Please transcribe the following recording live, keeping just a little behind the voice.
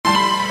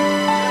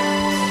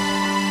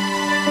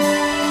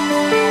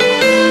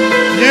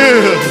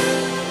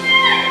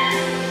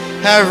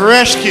have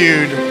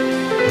rescued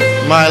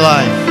my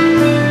life.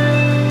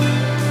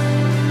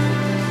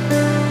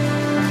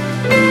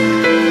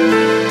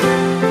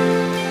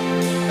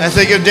 I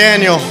think of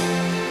Daniel.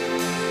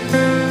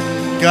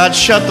 God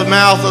shut the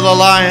mouth of the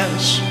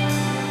lions.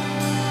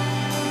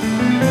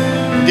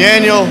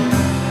 Daniel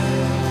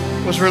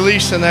was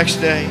released the next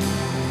day.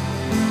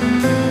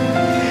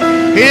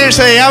 He didn't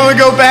say, I'm going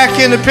to go back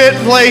in the pit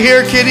and play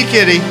here, kitty,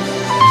 kitty.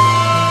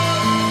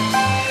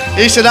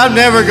 He said, I'm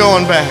never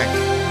going back.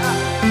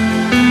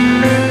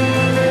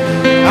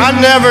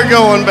 I'm never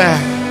going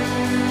back.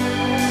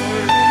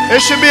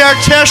 This should be our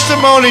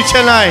testimony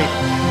tonight.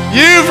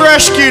 You've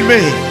rescued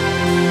me.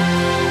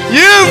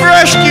 You've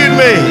rescued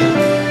me.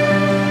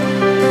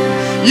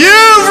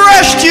 You've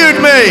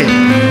rescued me.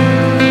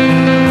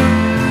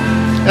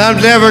 And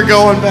I'm never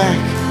going back.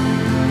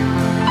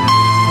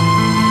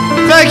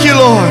 Thank you,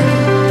 Lord.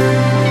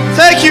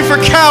 Thank you for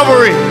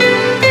Calvary.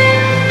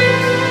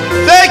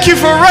 Thank you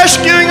for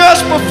rescuing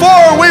us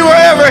before we were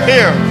ever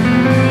here.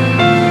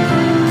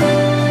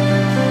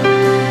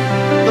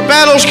 The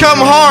battles come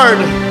hard.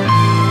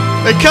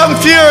 They come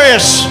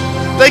furious.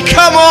 They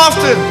come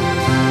often.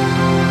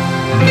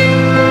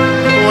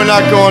 But we're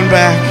not going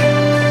back.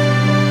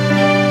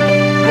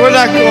 We're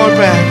not going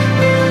back.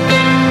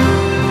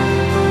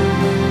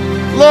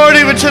 Lord,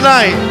 even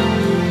tonight,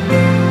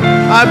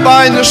 I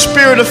bind the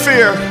spirit of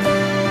fear.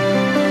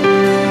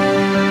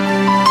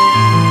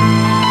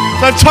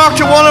 I've talked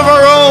to one of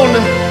our own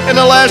in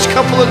the last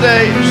couple of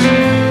days.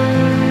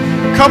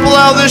 A couple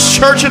out of this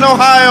church in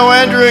Ohio,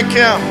 Andrew and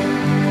Kim,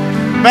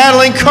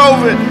 battling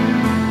COVID.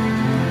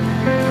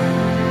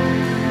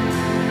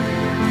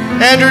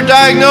 Andrew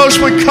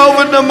diagnosed with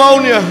COVID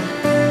pneumonia.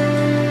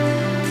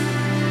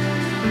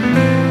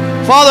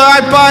 Father,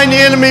 I bind the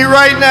enemy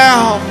right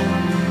now.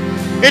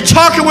 In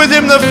talking with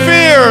him, the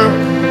fear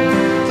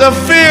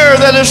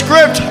that is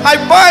gripped, I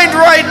bind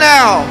right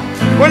now.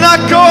 We're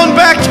not going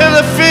back to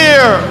the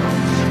fear.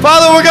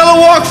 Father, we're going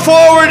to walk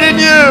forward in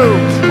you.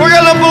 We're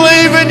going to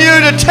believe in you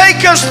to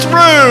take us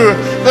through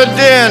the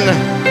den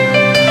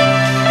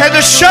and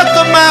to shut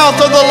the mouth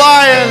of the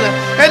lion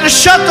and to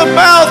shut the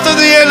mouth of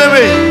the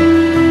enemy.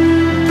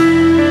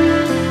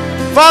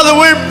 Father,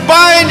 we're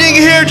binding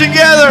here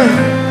together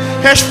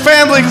as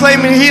family,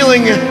 claiming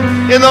healing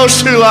in those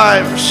two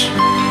lives.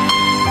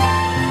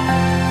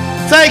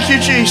 Thank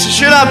you, Jesus.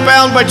 You're not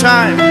bound by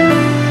time.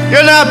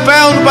 You're not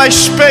bound by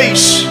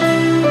space.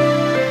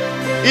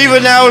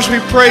 Even now as we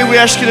pray, we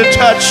ask you to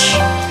touch.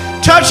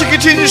 Touch and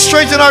continue to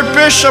strengthen our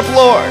bishop,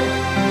 Lord.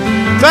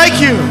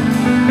 Thank you,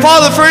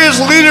 Father, for his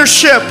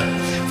leadership,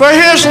 for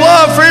his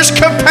love, for his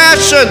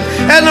compassion,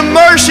 and the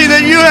mercy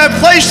that you have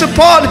placed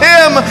upon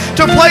him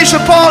to place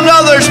upon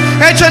others.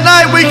 And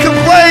tonight we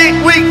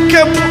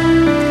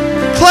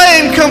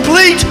claim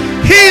complete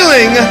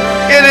healing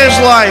in his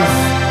life.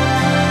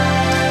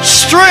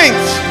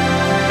 Strength,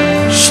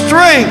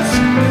 strength,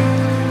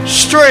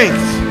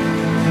 strength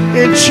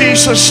in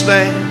Jesus'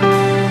 name.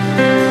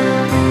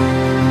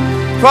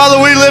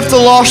 Father, we lift the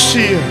lost to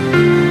you.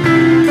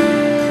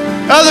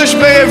 Others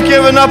may have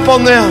given up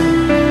on them,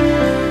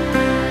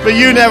 but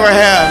you never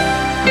have.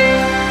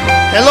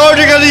 And Lord,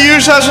 you're going to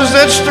use us as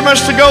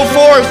instruments to go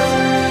forth,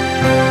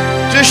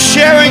 just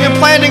sharing and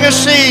planting a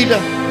seed.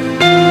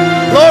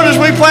 Lord, as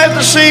we plant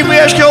the seed, we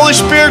ask you, Holy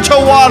Spirit, to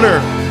water,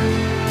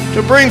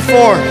 to bring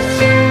forth,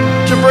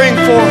 to bring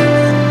forth.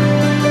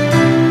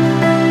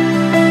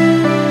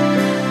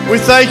 We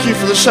thank you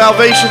for the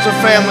salvations of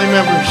family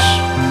members.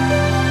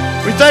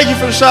 We thank you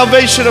for the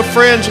salvation of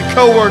friends and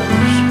co-workers,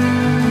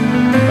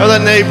 or the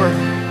neighbor.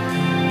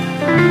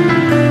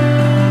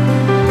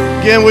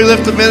 Again, we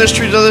lift the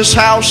ministry to this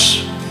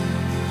house.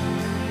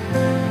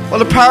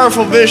 What a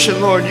powerful vision,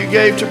 Lord, you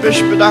gave to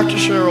Bishop and Dr.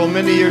 Cheryl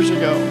many years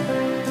ago.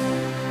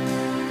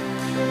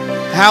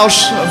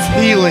 House of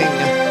healing,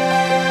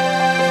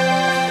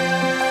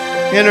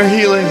 inner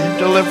healing,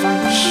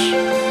 deliverance.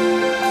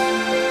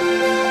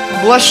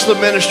 Bless the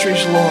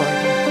ministries, Lord,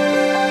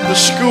 the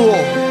school,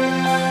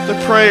 the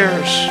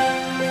prayers,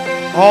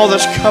 all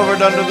that's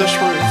covered under this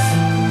roof.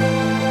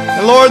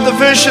 And Lord, the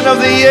vision of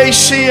the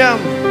EACM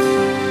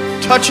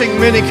touching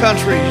many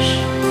countries.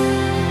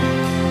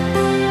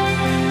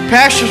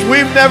 Pastors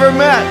we've never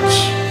met,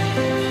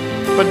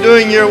 but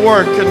doing your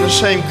work in the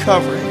same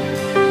covering.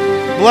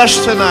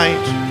 Bless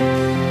tonight.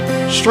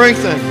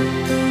 Strengthen.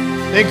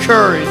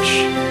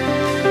 Encourage.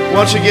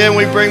 Once again,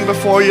 we bring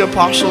before you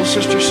Apostle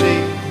Sister C,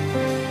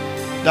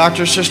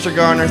 Dr. Sister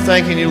Garner,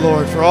 thanking you,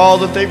 Lord, for all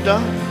that they've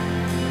done.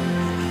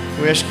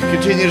 We ask you to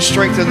continue to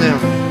strengthen them,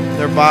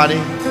 their body,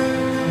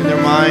 and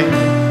their mind.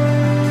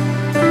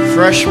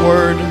 Fresh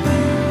word,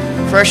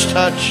 fresh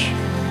touch,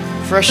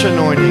 fresh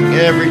anointing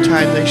every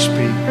time they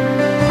speak.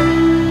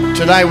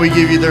 Tonight we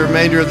give you the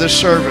remainder of this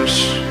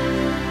service.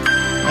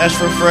 Ask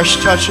for fresh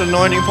touch and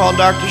anointing upon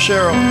Dr.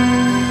 Cheryl.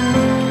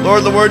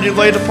 Lord, the word you've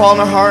laid upon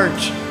our heart,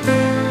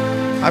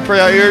 I pray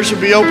our ears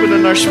will be open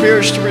and our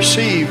spirits to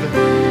receive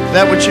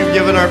that which you've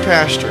given our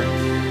pastor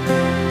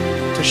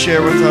to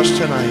share with us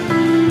tonight.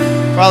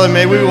 Father,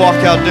 may we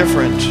walk out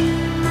different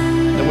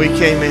than we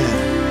came in.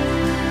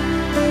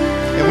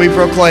 And we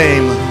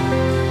proclaim,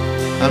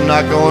 I'm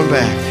not going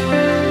back.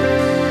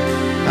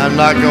 I'm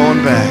not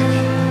going back.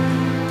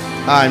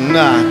 I'm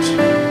not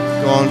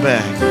going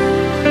back.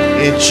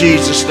 In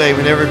Jesus' name.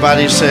 And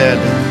everybody said,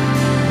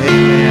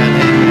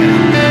 amen,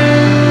 amen.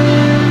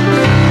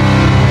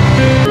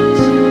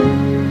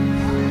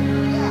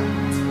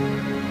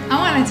 I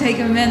want to take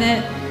a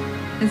minute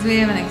as we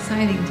have an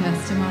exciting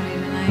testimony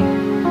tonight.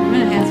 I'm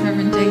going to ask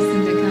Reverend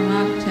Jason to come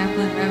up,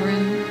 Chaplain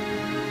Reverend,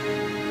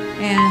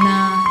 and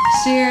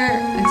share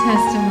a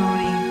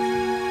testimony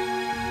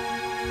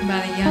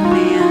about a young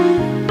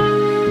man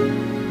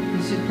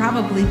who should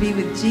probably be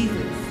with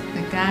Jesus,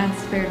 but God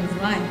spared his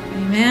life.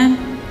 Amen?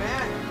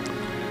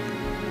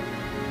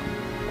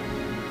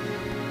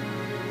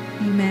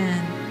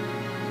 Amen.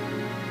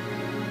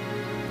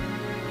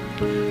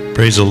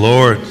 Praise the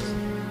Lord.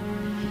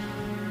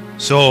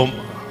 So,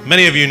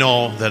 many of you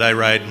know that I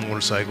ride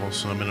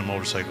motorcycles, and I'm in a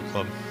motorcycle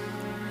club.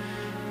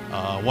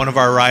 One of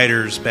our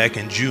riders back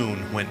in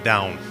June went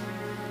down.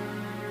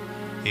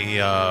 He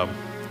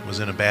was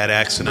in a bad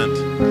accident.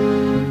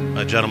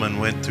 A gentleman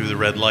went through the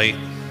red light,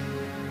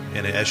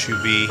 and an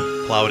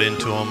SUV plowed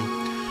into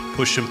him,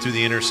 pushed him through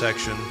the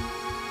intersection.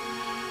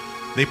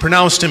 They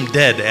pronounced him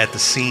dead at the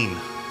scene.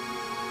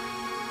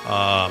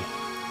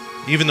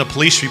 Even the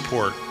police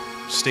report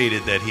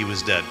stated that he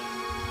was dead.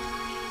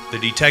 The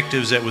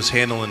detectives that was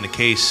handling the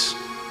case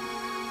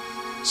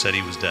said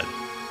he was dead,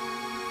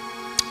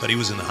 but he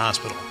was in the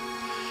hospital.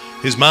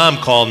 His mom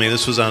called me.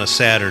 This was on a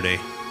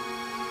Saturday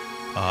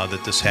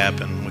that this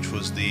happened, which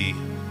was the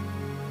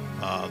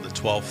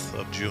 12th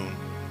of June.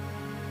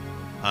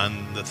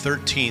 On the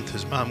 13th,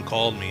 his mom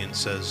called me and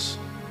says,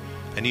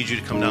 I need you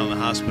to come down to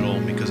the hospital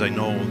because I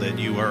know that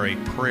you are a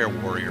prayer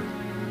warrior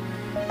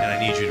and I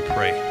need you to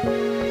pray.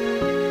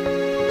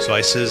 So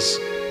I says,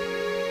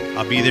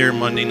 I'll be there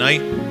Monday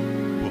night.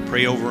 We'll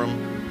pray over him,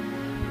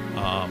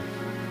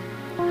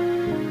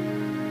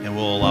 and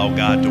we'll allow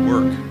God to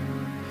work.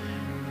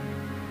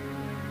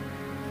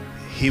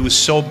 He was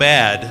so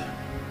bad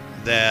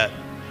that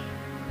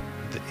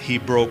he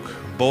broke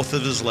both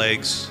of his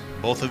legs,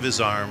 both of his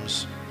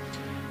arms.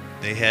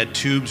 They had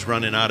tubes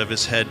running out of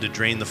his head to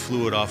drain the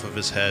fluid off of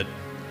his head.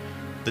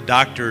 The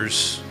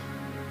doctors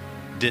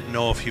didn't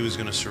know if he was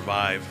going to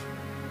survive.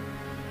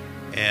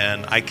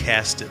 And I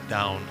cast it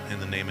down in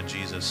the name of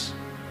Jesus.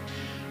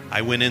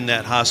 I went in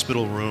that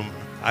hospital room.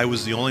 I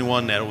was the only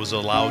one that was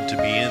allowed to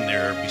be in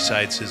there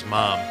besides his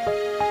mom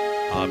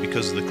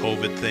because of the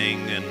COVID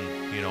thing. And,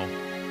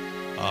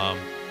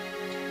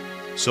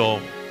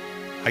 so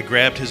I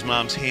grabbed his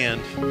mom's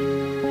hand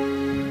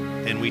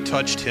and we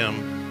touched him.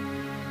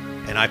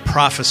 And I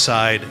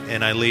prophesied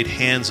and I laid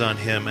hands on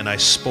him and I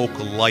spoke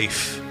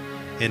life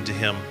into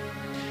him.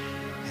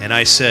 And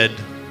I said,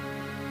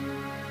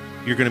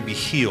 you're going to be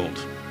healed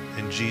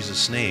in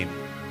Jesus' name.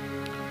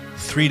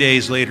 3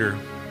 days later,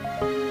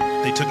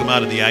 they took him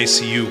out of the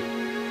ICU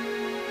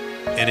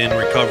and in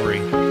recovery.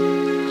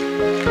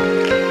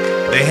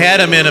 They had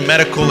him in a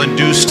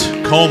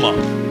medical-induced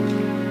coma.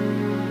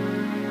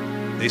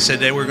 They said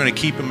they were going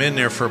to keep him in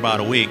there for about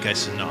a week. I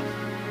said, no.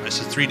 I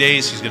said, 3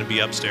 days, he's going to be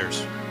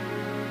upstairs.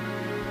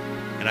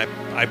 And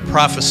I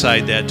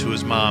prophesied that to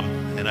his mom.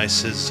 And I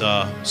says,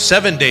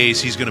 7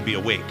 days, he's going to be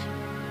awake.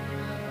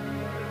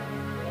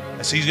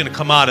 I said, he's going to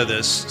come out of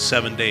this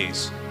 7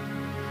 days.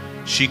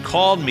 She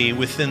called me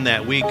within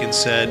that week and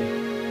said,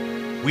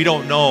 we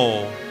don't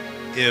know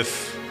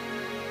if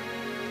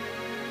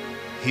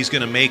he's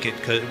going to make it,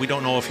 because we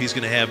don't know if he's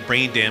going to have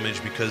brain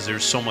damage because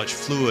there's so much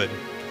fluid.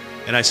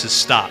 And I said,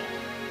 stop.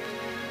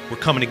 We're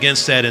coming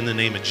against that in the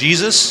name of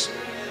Jesus.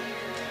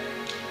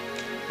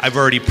 I've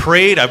already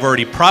prayed, I've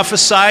already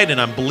prophesied, and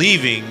I'm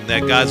believing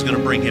that God's going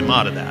to bring him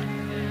out of that.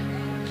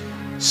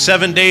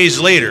 7 days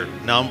later,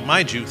 now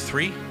mind you,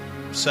 3,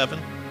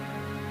 7,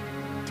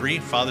 3,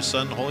 Father,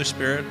 Son, and Holy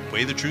Spirit,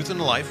 way, the truth, and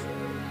the life.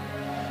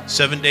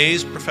 7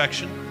 days,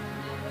 perfection.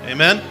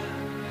 Amen?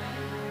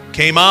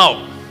 Came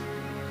out.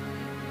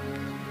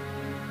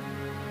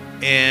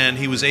 And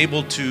he was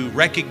able to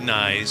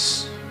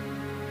recognize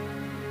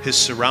his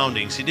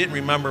surroundings. He didn't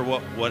remember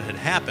what had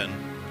happened,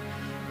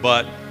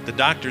 but the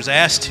doctors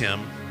asked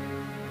him,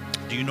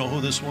 do you know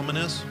who this woman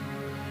is?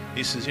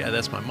 He says, yeah,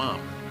 that's my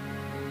mom.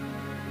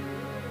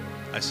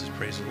 I says,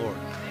 praise the Lord.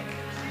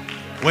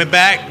 Went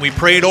back, we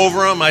prayed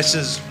over him. I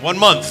says, 1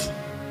 month,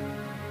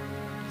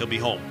 he'll be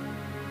home.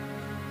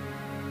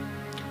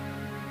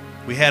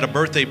 We had a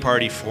birthday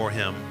party for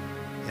him,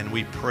 and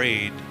we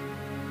prayed,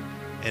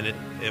 and it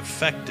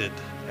affected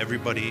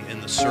everybody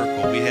in the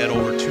circle. We had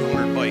over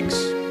 200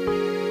 bikes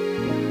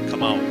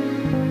come out.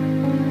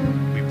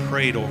 We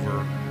prayed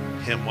over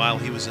him while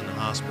he was in the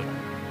hospital.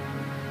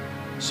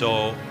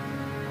 So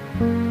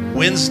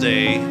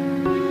Wednesday,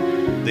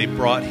 they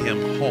brought him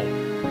home.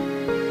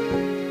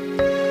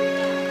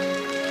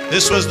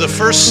 This was the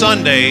first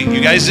Sunday.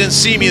 You guys didn't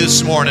see me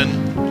this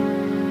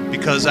morning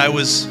because I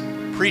was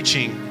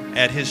preaching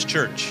at his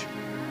church.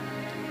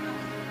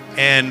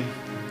 And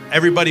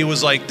everybody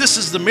was like, this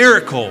is the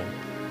miracle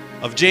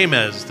of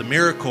Jemez. The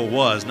miracle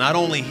was not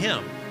only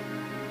him,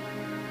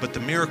 But the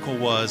miracle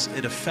was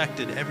it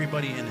affected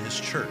everybody in his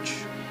church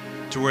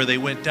to where they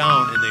went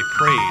down and they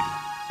prayed.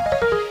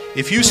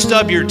 If you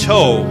stub your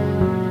toe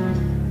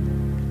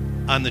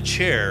on the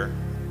chair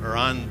or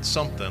on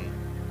something,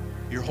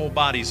 your whole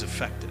body's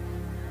affected.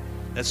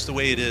 That's the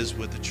way it is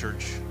with the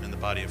church and the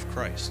body of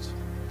Christ.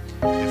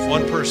 If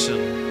one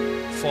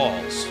person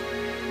falls,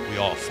 we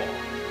all fall.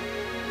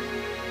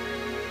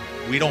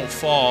 We don't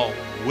fall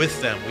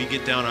with them. We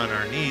get down on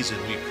our knees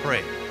and we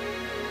pray.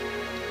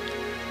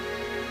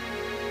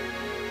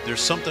 There's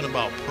something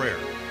about prayer.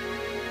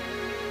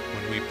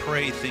 When we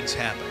pray, things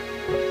happen.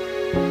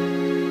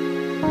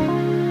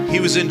 He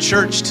was in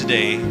church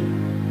today,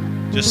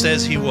 just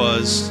as he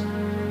was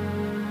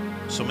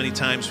so many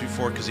times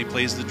before, because he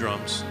plays the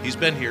drums. He's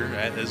been here.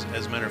 As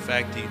a matter of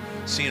fact, he's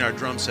seen our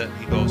drum set, and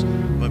he goes,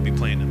 I'm going to be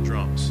playing them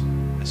drums.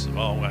 I said,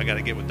 oh, I got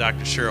to get with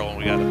Dr. Cheryl, and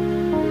we got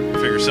to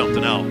figure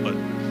something out. But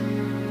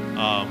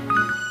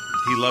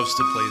he loves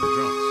to play the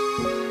drums.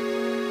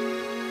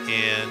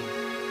 And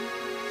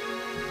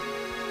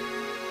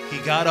he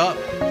got up,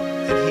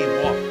 and he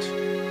walked.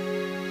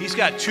 He's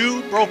got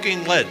 2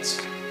 broken legs,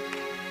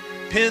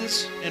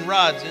 pins and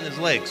rods in his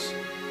legs,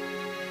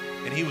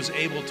 and he was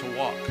able to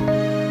walk.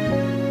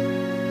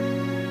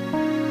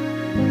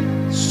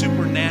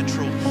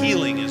 Supernatural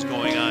healing is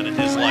going on in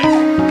his life.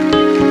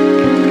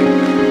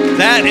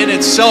 That in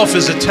itself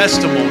is a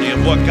testimony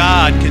of what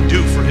God can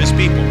do for his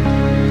people.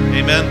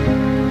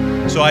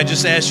 Amen. So I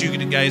just ask you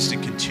guys to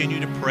continue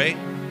to pray.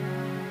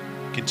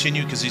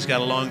 Continue, because he's got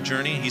a long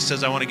journey. He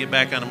says, I want to get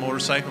back on a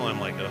motorcycle. I'm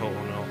like, oh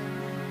no.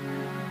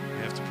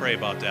 You have to pray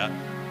about that.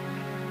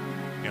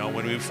 You know,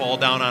 when we fall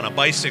down on a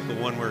bicycle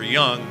when we're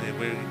young,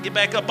 we get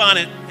back up on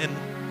it and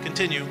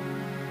continue.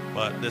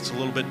 But that's a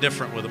little bit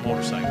different with a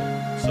motorcycle.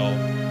 So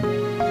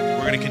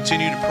we're going to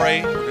continue to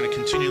pray. We're going to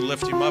continue to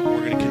lift him up.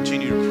 We're going to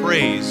continue to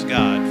praise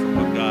God for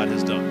what God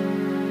has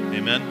done.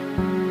 Amen.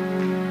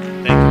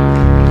 Thank you.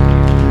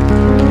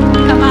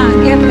 Come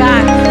on, give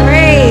God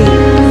praise.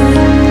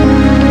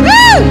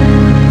 Woo!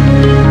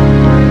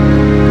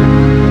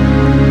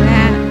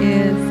 That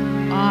is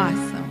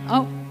awesome.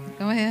 Oh,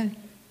 go ahead.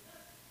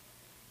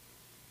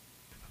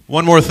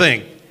 One more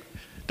thing.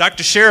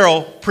 Dr.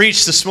 Cheryl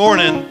preached this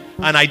morning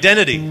on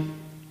identity.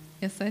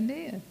 Yes, I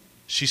did.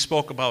 She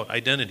spoke about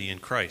identity in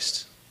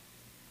Christ.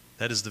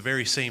 That is the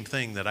very same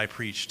thing that I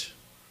preached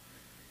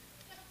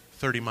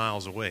 30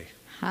 miles away.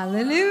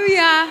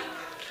 Hallelujah.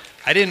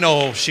 I didn't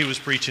know she was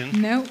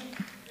preaching. Nope.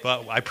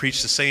 But I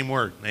preached the same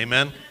word.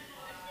 Amen?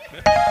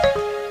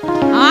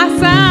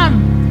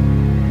 Awesome.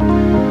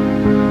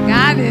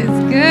 God is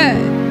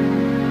good.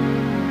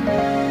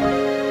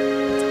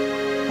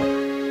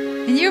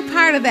 And you're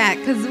part of that,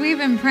 because we've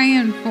been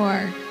praying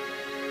for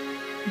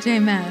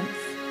James.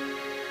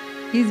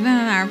 He's been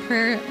on our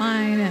prayer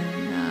line,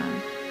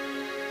 and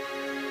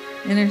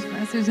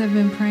intercessors have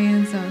been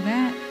praying, so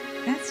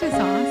that's just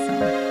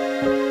awesome.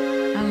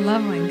 I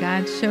love when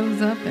God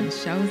shows up and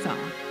shows off.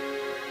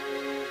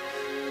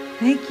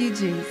 Thank you,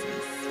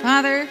 Jesus.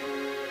 Father,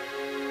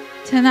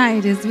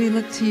 tonight as we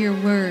look to your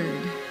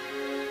word,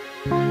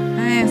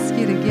 I ask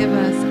you to give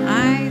us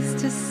eyes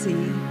to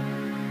see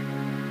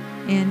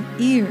and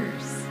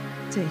ears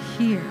to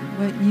hear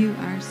what you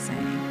are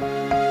saying.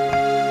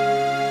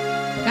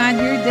 God,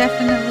 you're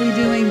definitely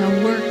doing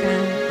a work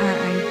on our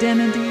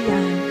identity,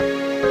 on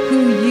who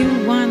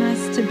you want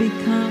us to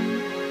become.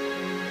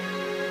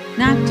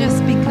 Not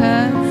just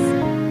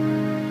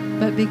because,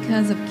 but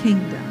because of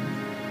kingdom.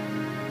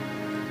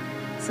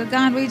 So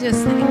God, we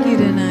just thank you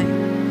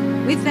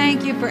tonight. We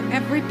thank you for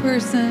every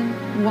person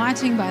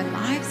watching by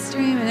live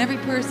stream and every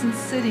person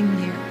sitting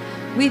here.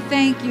 We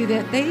thank you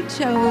that they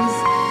chose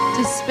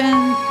to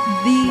spend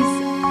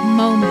these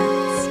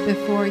moments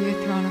before your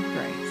throne of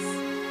grace.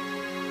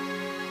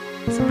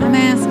 So I'm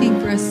asking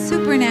for a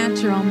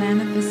supernatural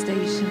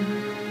manifestation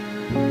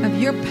of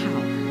your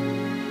power.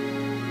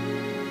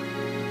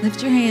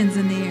 Lift your hands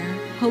in the air.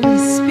 Holy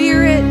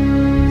Spirit,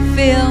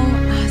 fill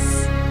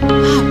us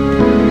up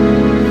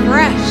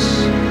fresh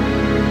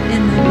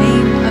in the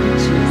name of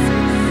Jesus.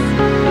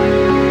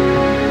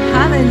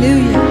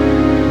 Hallelujah.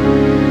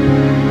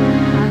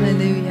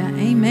 Hallelujah.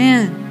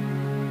 Amen.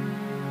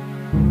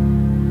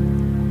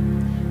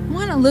 I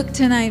want to look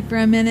tonight for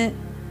a minute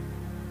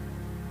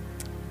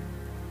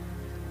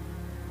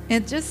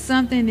at just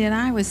something that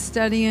I was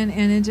studying,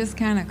 and it just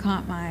kind of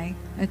caught my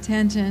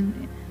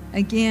attention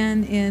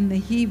again in the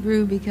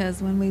Hebrew,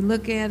 because when we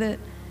look at it,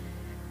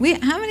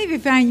 how many of you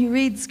find you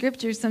read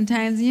scripture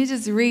sometimes and you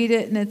just read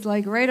it and it's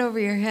like right over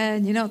your head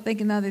and you don't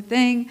think another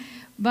thing,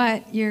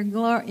 but you're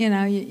glad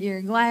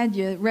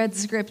you read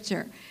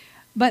scripture.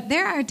 But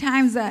there are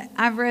times that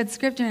I've read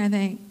scripture and I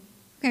think,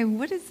 okay,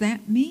 what does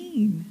that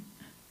mean?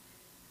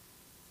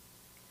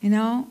 You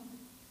know?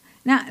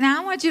 Now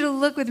I want you to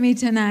look with me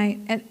tonight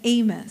at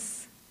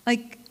Amos.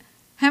 Like,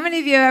 how many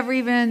of you have ever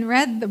even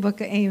read the book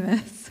of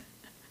Amos?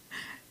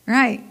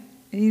 Right.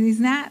 He's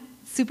not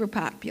super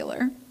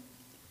popular.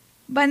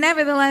 But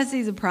nevertheless,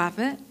 he's a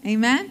prophet.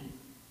 Amen?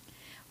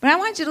 But I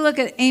want you to look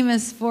at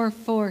Amos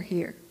 4:4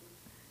 here.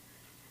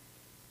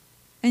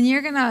 And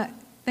you're going to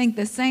think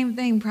the same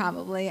thing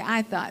probably,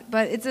 I thought.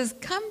 But it says,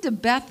 come to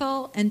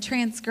Bethel and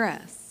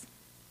transgress.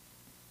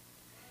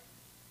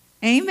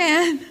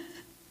 Amen.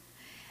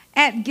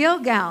 At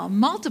Gilgal,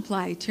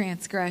 multiply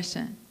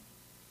transgression.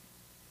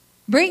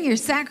 Bring your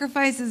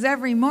sacrifices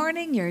every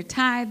morning, your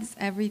tithes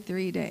every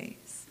 3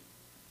 days.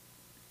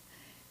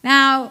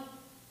 Now,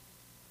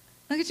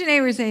 look at your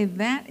neighbor and say,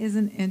 that is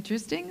an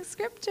interesting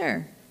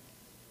scripture.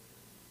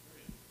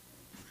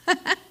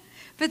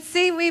 But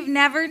see, we've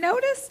never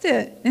noticed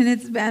it, and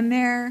it's been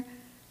there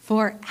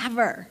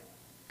forever,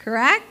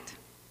 correct?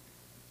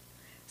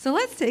 So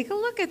let's take a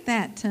look at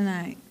that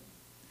tonight,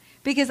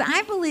 because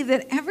I believe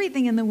that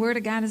everything in the Word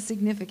of God is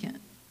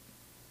significant.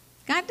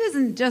 God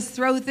doesn't just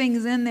throw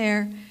things in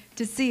there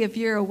to see if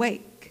you're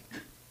awake.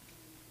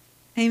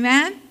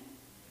 Amen?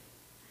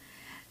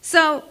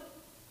 So,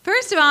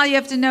 first of all, you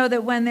have to know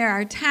that when there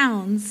are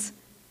towns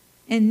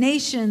and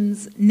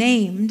nations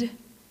named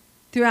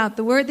throughout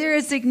the Word, there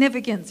is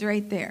significance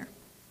right there.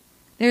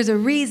 There's a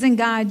reason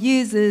God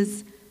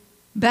uses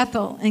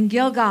Bethel and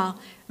Gilgal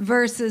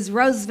versus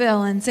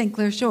Roseville and St.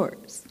 Clair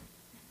Shores.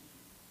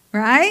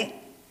 Right?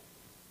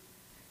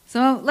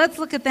 So let's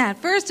look at that.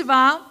 First of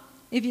all,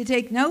 if you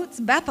take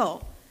notes,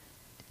 Bethel.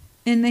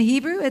 In the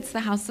Hebrew, it's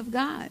the house of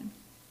God.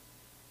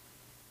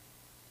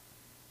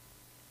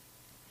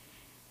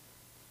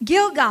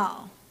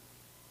 Gilgal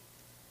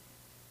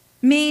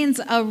means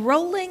a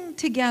rolling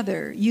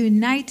together,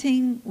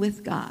 uniting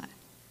with God.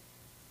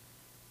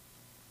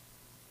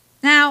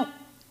 Now,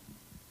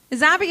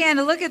 as I began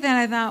to look at that,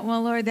 I thought,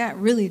 well, Lord, that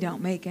really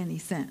don't make any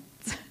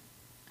sense.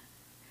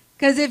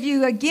 Because if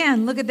you,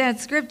 again, look at that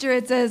scripture,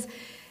 it says,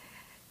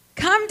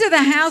 come to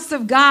the house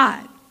of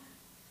God.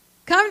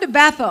 Come to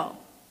Bethel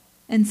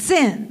and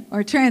sin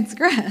or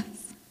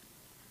transgress.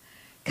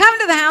 Come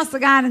to the house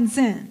of God and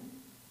sin.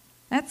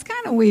 That's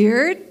kind of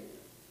weird.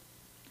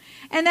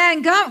 And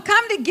then come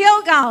to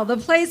Gilgal, the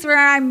place where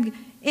I'm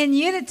in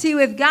unity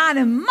with God,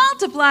 and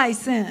multiply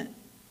sin.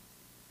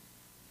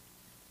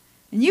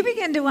 And you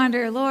begin to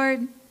wonder,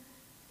 Lord,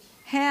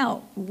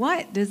 help,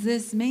 what does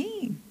this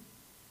mean?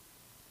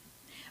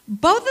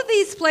 Both of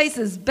these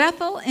places,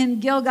 Bethel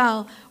and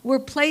Gilgal, were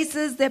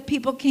places that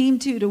people came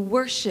to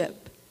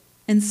worship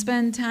and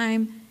spend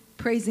time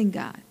praising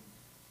God.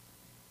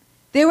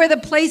 They were the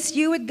place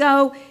you would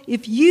go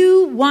if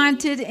you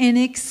wanted an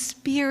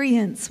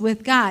experience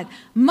with God,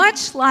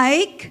 much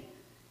like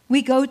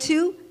we go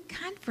to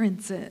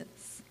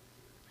conferences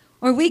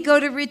or we go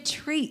to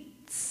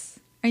retreats.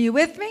 Are you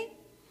with me?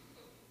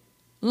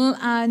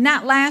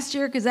 Not last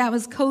year, because that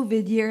was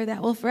COVID year.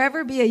 That will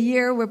forever be a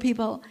year where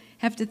people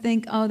have to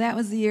think, oh, that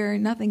was the year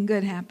nothing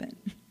good happened.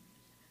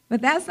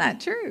 But that's not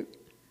true.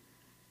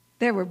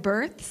 There were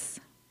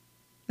births.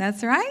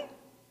 That's right.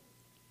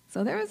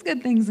 So there was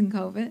good things in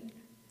COVID.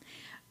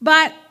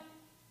 But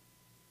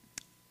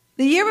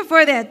the year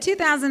before that,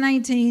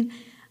 2019,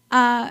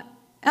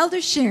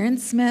 Elder Sharon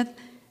Smith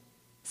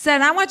said,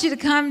 I want you to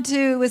come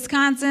to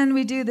Wisconsin.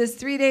 We do this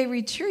 3-day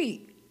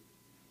retreat.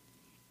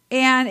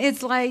 And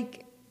it's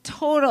like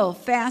total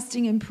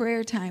fasting and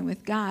prayer time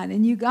with God.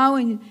 And you go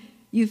and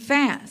you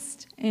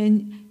fast.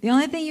 And the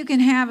only thing you can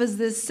have is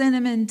this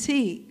cinnamon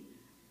tea.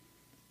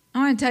 I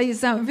want to tell you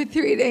something. For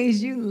 3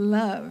 days, you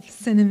love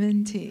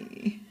cinnamon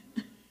tea.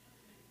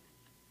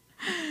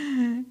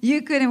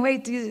 You couldn't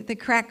wait to get the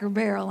Cracker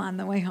Barrel on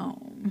the way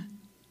home.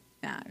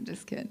 No, I'm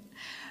just kidding.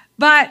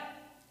 But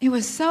it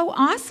was so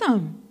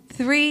awesome.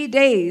 3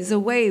 days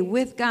away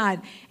with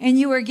God. And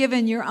you were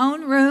given your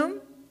own room.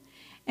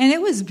 And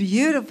it was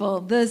beautiful.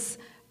 This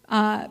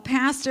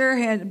pastor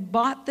had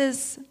bought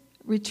this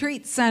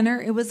retreat center.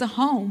 It was a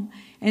home.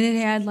 And it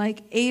had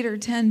like 8 or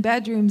 10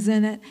 bedrooms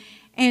in it.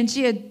 And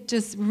she had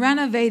just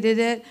renovated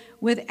it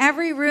with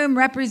every room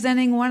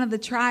representing one of the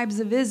tribes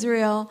of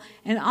Israel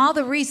and all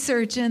the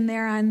research in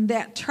there on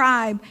that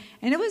tribe.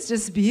 And it was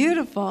just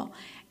beautiful.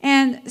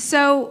 And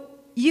so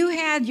you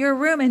had your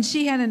room, and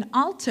she had an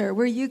altar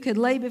where you could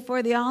lay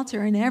before the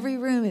altar in every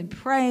room and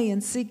pray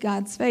and seek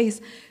God's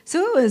face.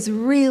 So it was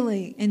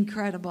really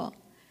incredible.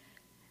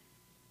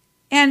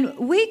 And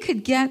we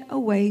could get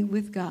away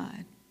with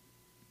God.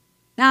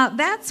 Now,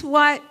 that's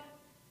what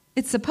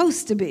it's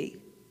supposed to be.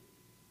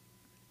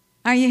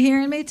 Are you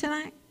hearing me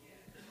tonight?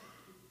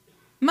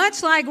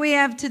 Much like we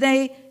have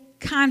today,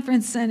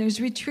 conference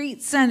centers,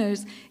 retreat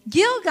centers.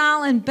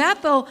 Gilgal and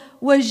Bethel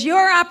was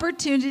your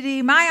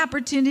opportunity, my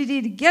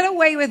opportunity to get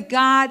away with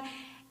God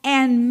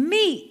and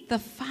meet the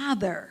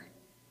Father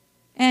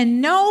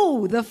and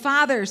know the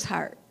Father's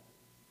heart.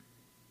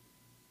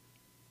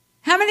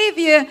 How many of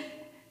you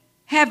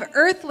have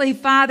earthly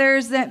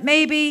fathers that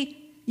maybe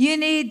you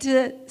need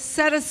to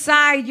set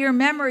aside your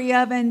memory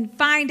of and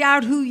find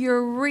out who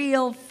your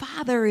real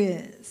Father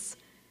is,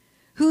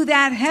 who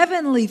that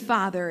heavenly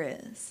Father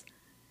is?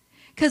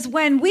 Because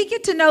when we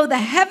get to know the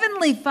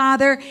heavenly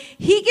Father,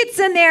 he gets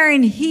in there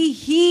and he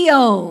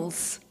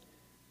heals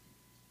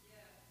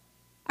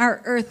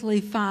our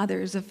earthly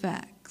father's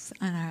effects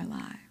on our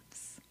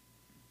lives.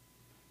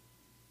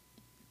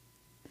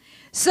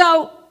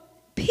 So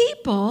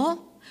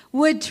people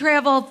would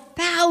travel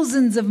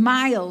thousands of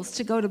miles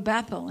to go to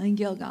Bethel and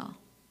Gilgal.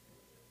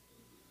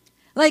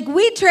 Like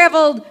we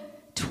traveled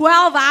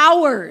 12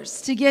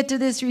 hours to get to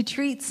this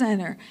retreat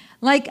center.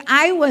 Like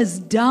I was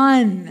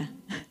done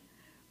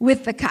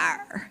with the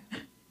car.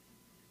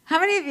 How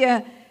many of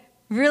you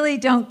really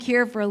don't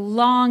care for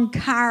long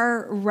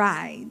car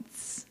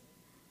rides?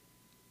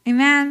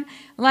 Amen?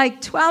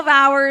 Like 12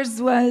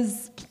 hours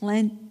was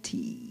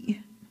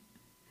plenty.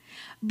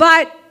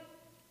 But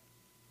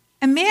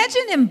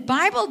imagine in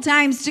Bible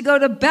times to go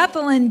to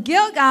Bethel and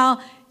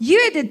Gilgal,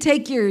 you had to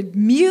take your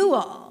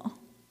mule.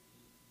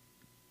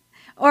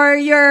 Or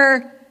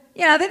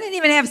they didn't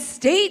even have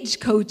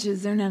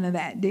stagecoaches or none of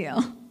that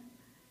deal.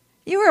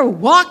 You were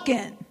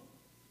walking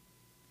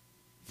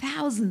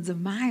thousands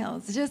of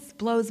miles. It just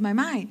blows my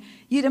mind.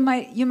 You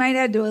might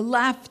have to have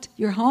left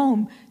your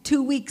home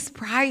 2 weeks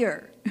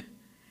prior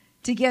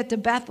to get to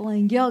Bethel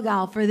and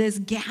Gilgal for this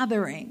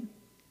gathering.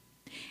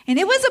 And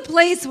it was a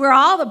place where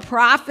all the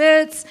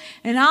prophets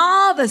and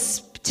all the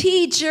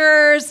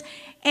teachers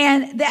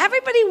and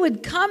everybody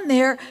would come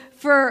there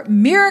for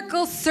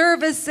miracle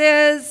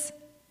services.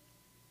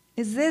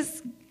 Is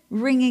this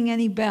ringing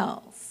any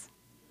bells?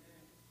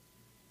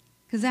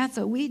 Because that's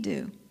what we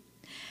do.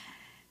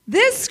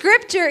 This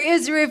scripture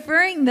is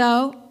referring,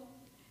 though,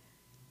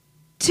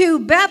 to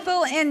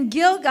Bethel and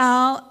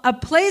Gilgal, a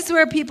place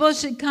where people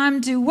should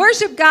come to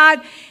worship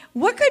God.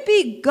 What could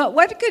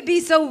be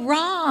so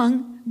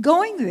wrong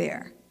going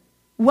there?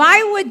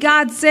 Why would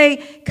God say,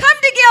 come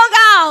to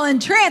Gilgal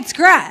and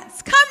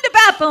transgress? Come to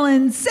Bethel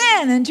and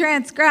sin and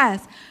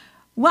transgress?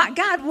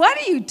 God, what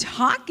are you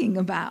talking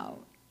about?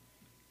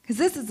 Because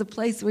this is a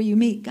place where you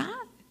meet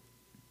God.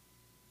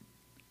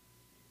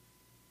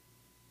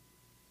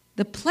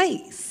 The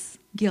place,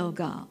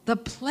 Gilgal, the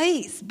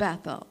place,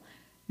 Bethel,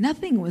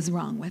 nothing was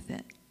wrong with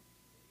it.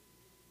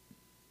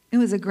 It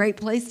was a great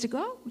place to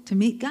go to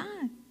meet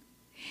God.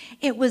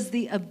 It was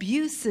the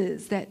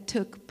abuses that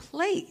took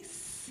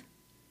place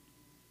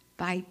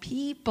by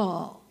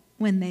people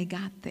when they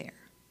got there.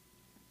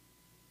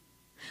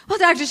 Well,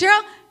 Dr.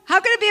 Cheryl, how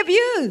could it be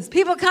abused?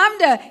 People come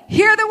to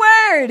hear the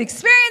word,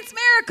 experience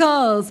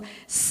miracles,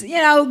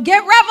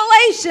 get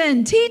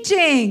revelation,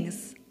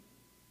 teachings.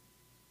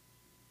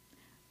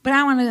 But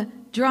I want to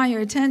draw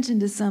your attention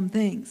to some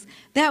things.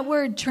 That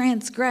word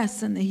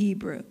transgress in the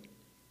Hebrew.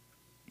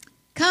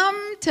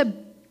 Come to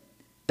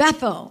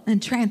Bethel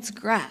and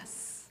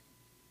transgress.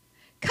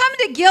 Come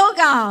to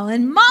Gilgal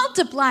and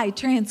multiply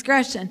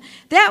transgression.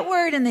 That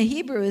word in the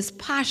Hebrew is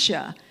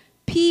pasha.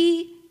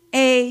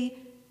 Pasha.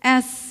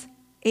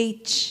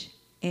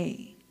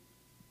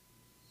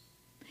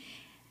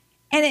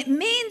 And it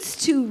means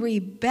to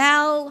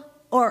rebel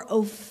or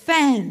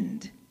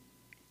offend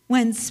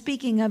when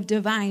speaking of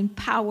divine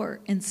power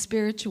and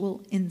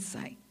spiritual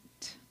insight.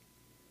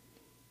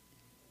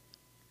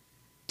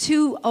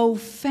 To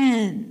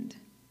offend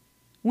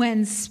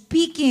when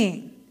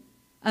speaking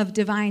of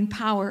divine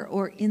power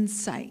or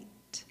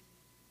insight.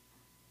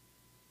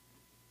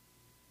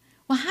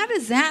 Well, how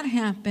does that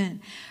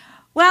happen?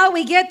 Well,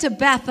 we get to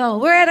Bethel.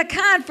 We're at a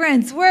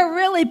conference. We're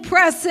really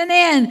pressing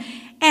in.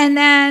 And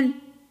then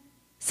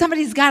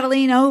somebody's got to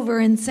lean over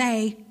and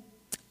say,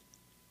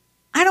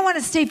 I don't want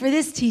to stay for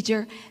this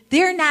teacher.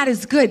 They're not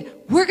as good.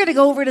 We're going to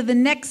go over to the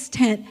next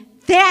tent.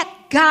 That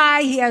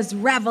guy has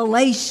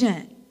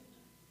revelation.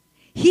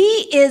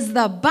 He is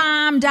the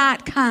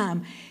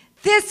bomb.com.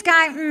 This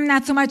guy,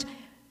 not so much.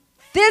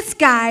 This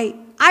guy,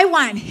 I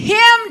want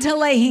him to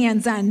lay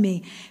hands on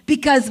me.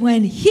 Because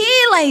when he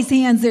lays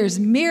hands, there's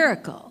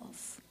miracles.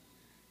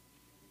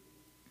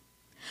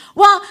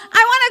 Well,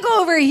 I want to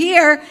go over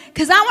here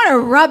because I want to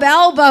rub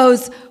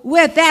elbows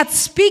with that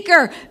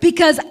speaker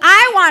because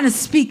I want to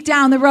speak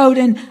down the road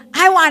and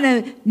I want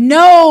to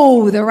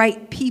know the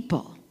right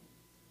people.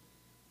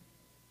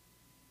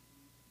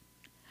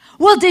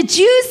 Well, did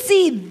you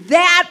see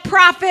that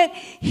prophet?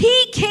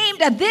 He came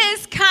to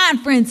this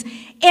conference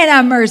in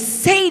a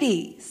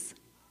Mercedes.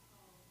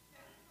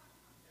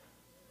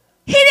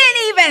 He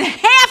didn't even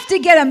have to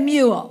get a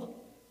mule.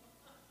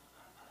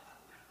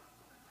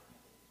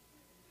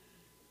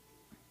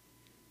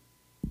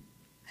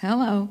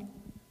 Hello.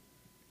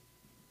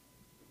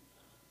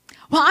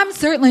 Well, I'm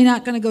certainly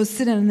not going to go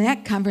sit in on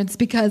that conference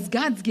because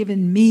God's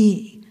given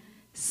me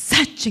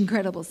such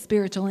incredible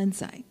spiritual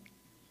insight.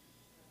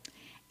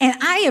 And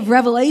I have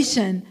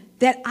revelation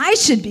that I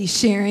should be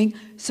sharing,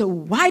 so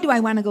why do I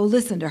want to go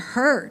listen to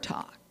her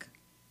talk?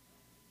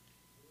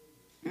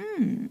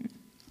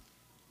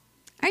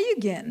 Are you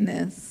getting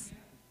this?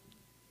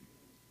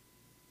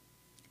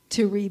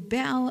 To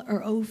rebel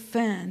or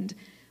offend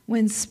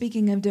when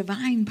speaking of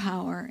divine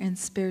power and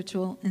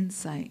spiritual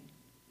insight.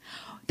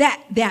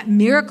 That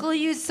miracle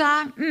you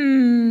saw,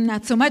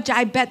 not so much.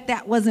 I bet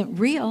that wasn't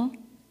real.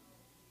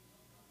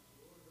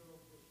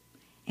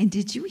 And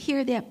did you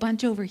hear that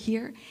bunch over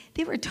here?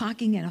 They were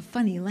talking in a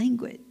funny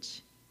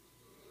language.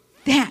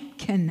 That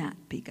cannot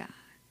be God.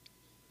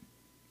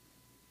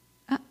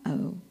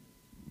 Uh-oh.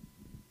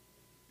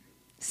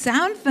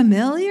 Sound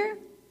familiar?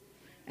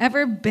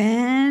 Ever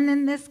been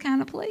in this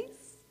kind of place?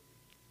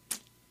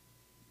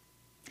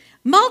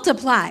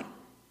 multiply,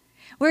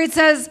 where it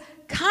says,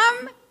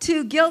 come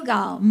to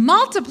Gilgal,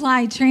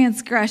 multiply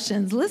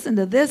transgressions. Listen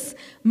to this,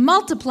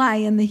 multiply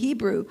in the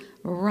Hebrew,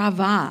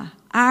 ravah,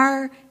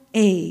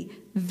 R-A-V-A-H.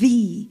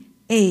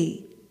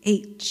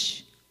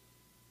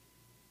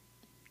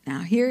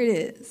 Now here it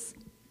is.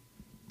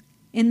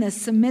 In the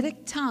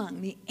Semitic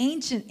tongue, the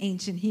ancient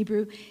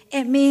Hebrew,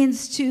 it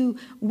means to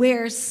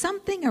wear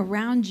something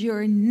around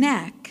your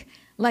neck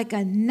like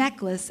a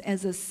necklace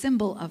as a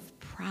symbol of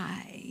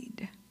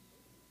pride.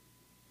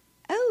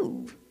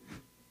 Oh.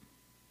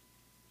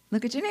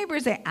 Look at your neighbor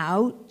and say,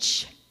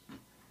 ouch.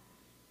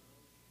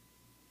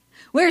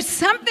 Wear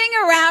something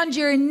around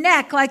your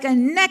neck like a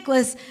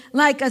necklace,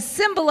 like a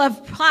symbol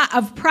of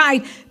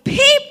pride.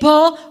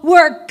 People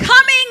were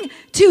coming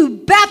to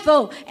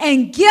Bethel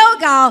and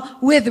Gilgal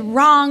with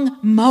wrong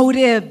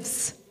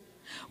motives,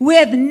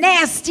 with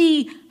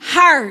nasty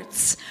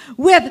hearts,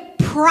 with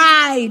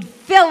pride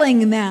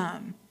filling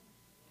them.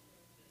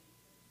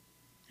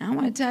 I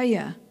want to tell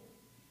you,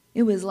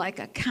 it was like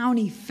a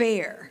county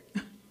fair.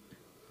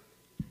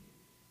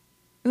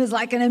 It was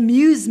like an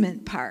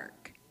amusement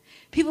park.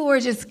 People were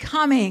just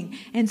coming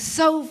and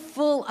so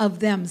full of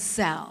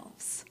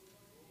themselves.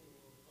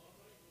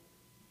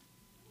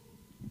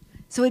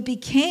 So it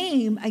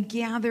became a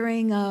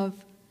gathering of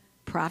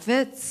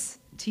prophets,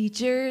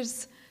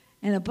 teachers,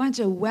 and a bunch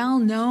of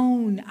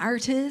well-known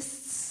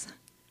artists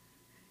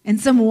and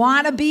some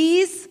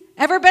wannabes.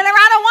 Ever been around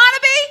a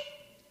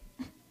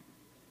wannabe?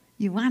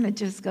 You want to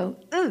just go,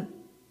 ugh,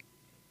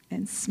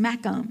 and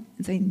smack them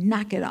and say,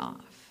 knock it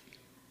off.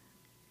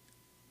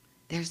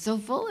 They're so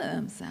full of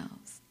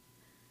themselves.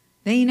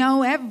 They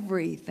know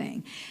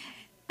everything.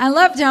 I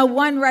loved how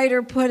one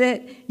writer put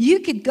it, you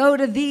could go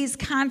to these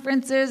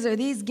conferences or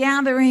these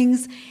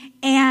gatherings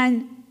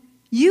and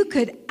you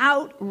could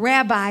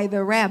out-rabbi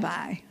the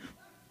rabbi.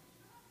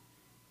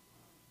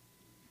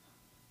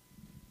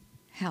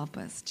 Help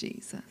us,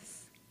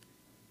 Jesus.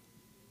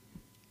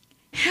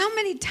 How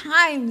many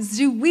times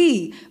do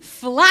we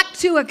flock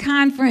to a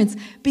conference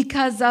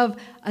because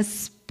of a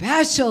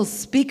special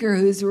speaker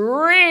who's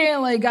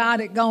really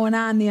got it going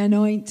on, the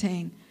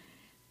anointing?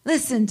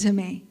 Listen to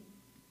me.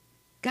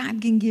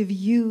 God can give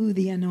you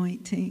the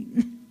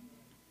anointing.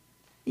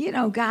 You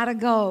don't gotta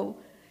go.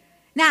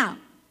 Now,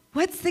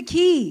 what's the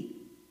key?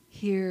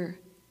 Hear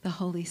the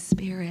Holy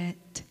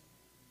Spirit.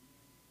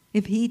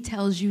 If He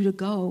tells you to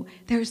go,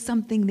 there's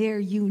something there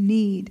you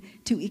need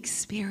to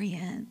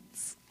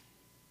experience.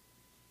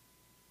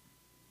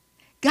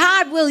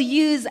 God will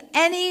use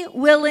any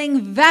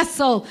willing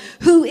vessel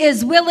who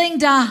is willing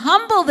to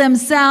humble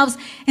themselves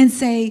and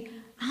say,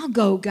 I'll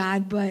go,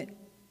 God, but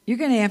you're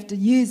going to have to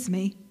use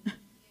me.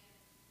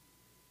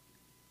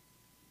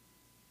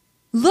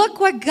 Look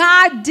what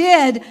God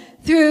did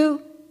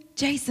through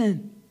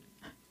Jason.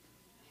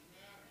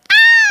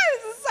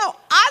 This is so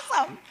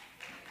awesome.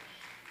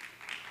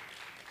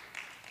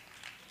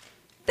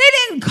 They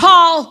didn't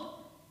call,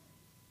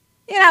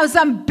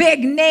 some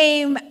big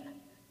name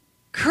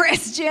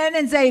Christian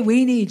and say,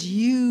 we need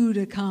you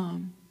to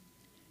come.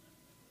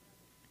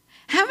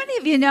 How many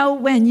of you know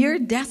when you're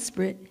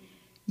desperate,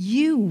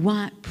 you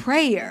want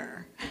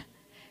prayer?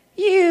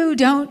 You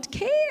don't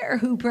care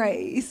who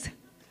prays.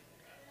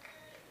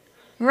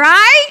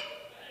 Right?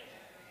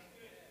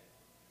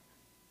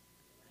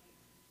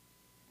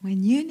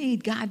 When you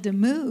need God to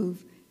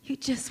move, you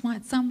just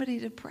want somebody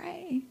to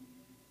pray.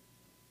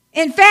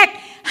 In fact,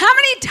 how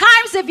many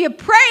times have you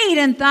prayed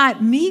and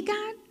thought, me,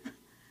 God?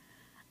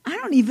 I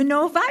don't even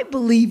know if I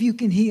believe you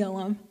can heal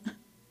them.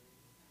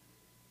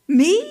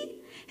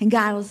 Me? And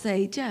God will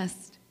say,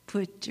 just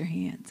put your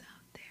hands out.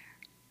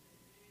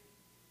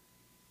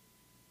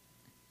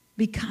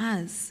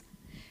 Because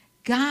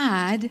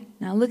God,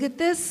 now look at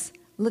this,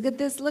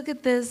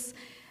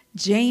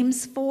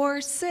 James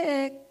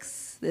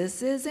 4:6,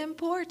 this is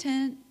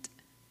important.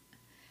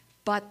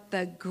 But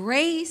the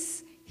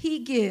grace He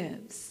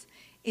gives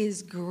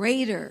is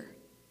greater.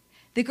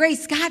 The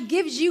grace God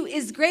gives you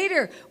is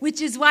greater,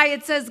 which is why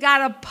it says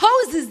God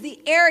opposes the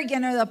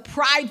arrogant or the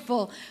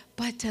prideful,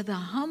 but to the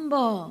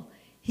humble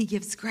He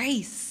gives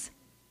grace.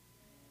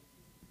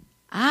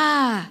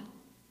 God,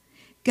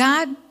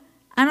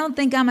 I don't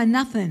think I'm a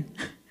nothing.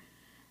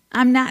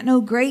 I'm not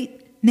no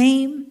great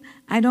name.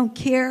 I don't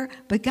care.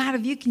 But God,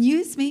 if you can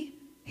use me,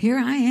 here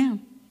I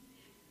am.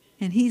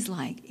 And He's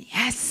like,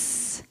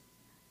 yes.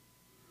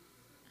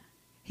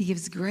 He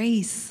gives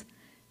grace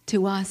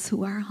to us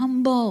who are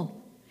humble.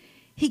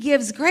 He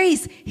gives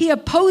grace. He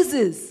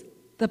opposes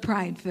the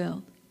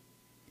pride-filled.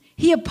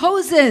 He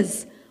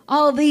opposes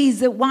all these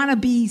that want to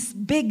be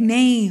big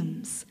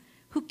names.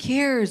 Who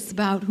cares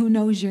about who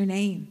knows your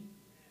name?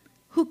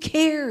 Who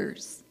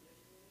cares?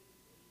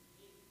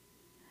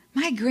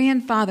 My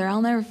grandfather,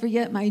 I'll never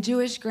forget my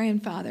Jewish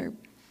grandfather.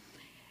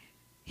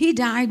 He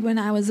died when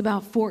I was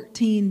about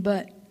 14,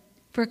 but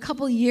for a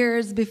couple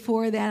years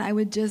before that, I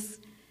would just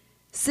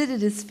sit at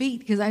his feet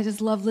because I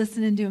just love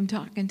listening to him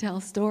talk and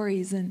tell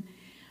stories. And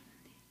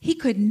he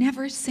could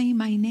never say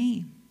my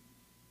name.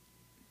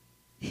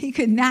 He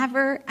could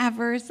never,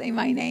 ever say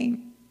my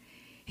name.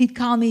 He'd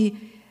call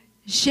me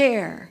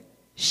Sharon.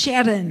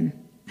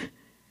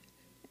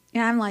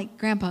 And I'm like,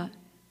 Grandpa,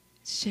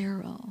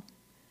 Cheryl.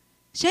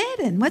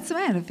 Sharon, what's the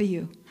matter for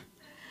you?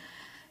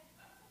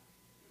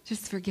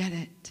 Just forget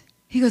it.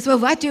 He goes, well,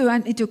 what do you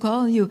want me to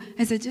call you?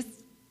 I said, just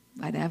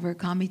whatever,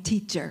 call me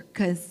teacher,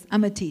 because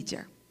I'm a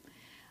teacher.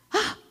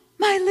 Ah,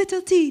 my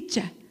little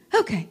teacher.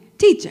 Okay,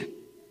 teacher.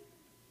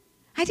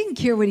 I didn't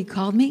care what he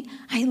called me.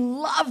 I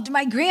loved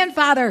my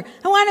grandfather.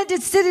 I wanted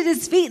to sit at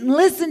his feet and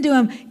listen to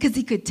him because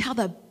he could tell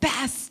the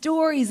best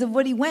stories of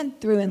what he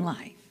went through in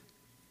life.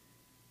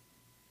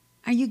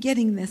 Are you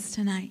getting this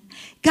tonight?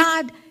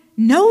 God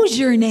knows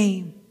your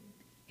name.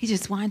 He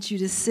just wants you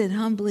to sit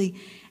humbly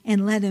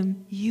and let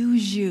him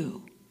use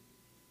you.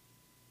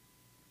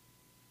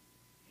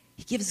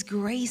 He gives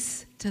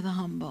grace to the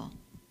humble.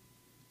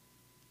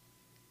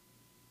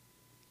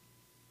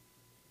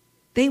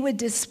 They would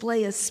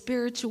display a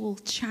spiritual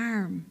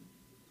charm.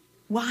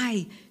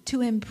 Why?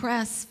 To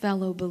impress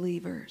fellow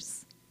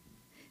believers.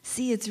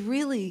 See, it's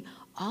really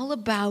all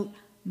about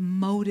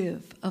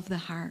motive of the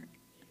heart.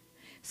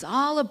 It's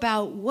all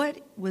about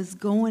what was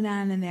going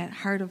on in that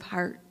heart of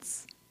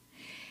hearts.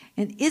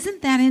 And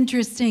isn't that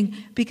interesting?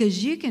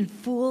 Because you can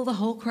fool the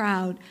whole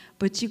crowd,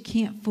 but you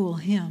can't fool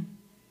him.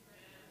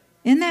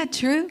 Isn't that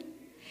true?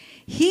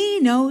 He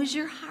knows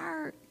your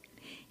heart.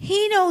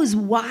 He knows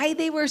why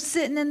they were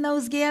sitting in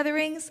those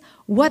gatherings,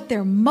 what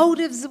their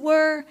motives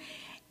were,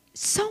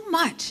 so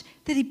much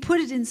that he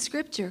put it in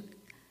Scripture.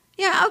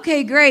 Yeah,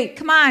 okay, great.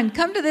 Come on,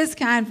 come to this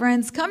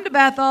conference, come to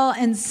Bethel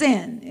and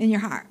sin in your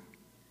heart.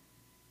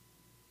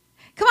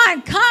 Come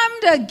on,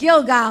 come to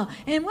Gilgal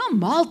and we'll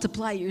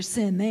multiply your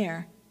sin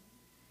there.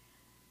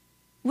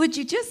 Would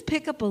you just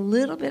pick up a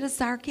little bit of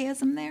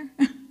sarcasm there?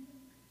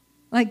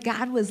 Like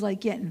God was like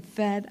getting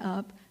fed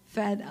up.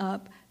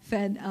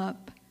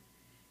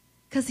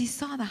 Because he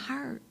saw the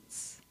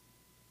hearts.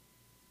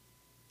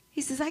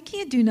 He says, I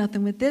can't do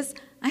nothing with this.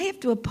 I have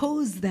to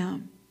oppose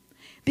them.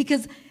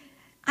 Because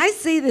I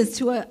say this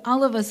to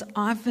all of us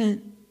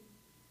often.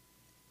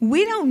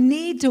 We don't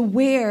need to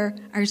wear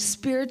our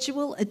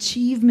spiritual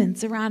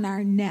achievements around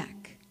our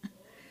neck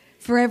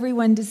for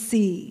everyone to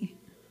see.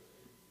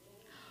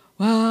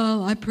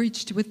 Well, I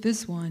preached with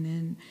this one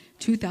in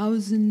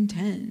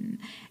 2010,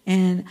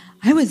 and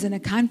I was in a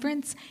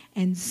conference,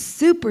 and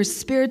super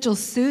spiritual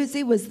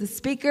Susie was the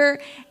speaker,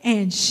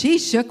 and she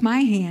shook my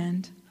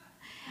hand.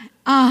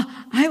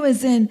 I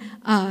was in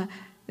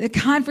the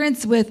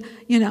conference with,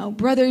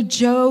 Brother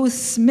Joe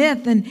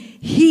Smith, and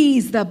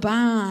he's the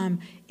bomb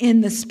in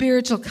the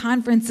spiritual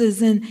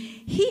conferences, and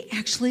he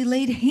actually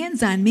laid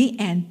hands on me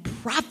and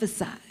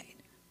prophesied.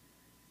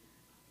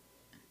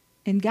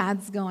 And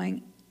God's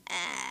going,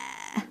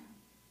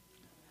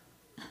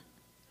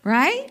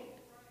 right?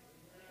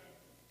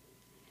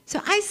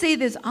 So I say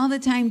this all the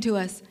time to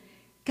us.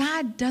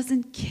 God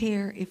doesn't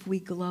care if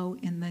we glow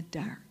in the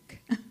dark.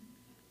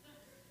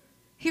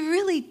 He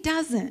really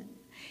doesn't.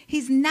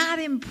 He's not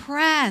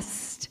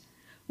impressed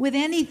with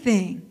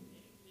anything.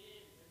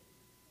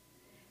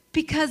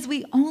 Because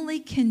we only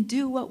can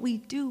do what we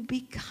do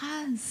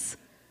because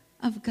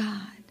of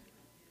God.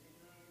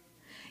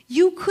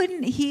 You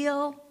couldn't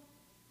heal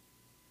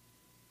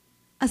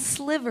a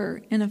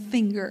sliver in a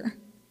finger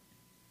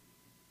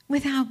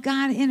without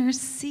God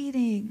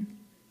interceding.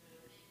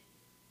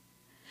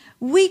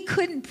 We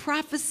couldn't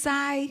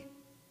prophesy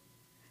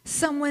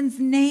someone's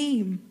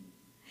name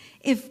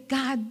if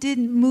God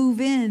didn't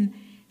move in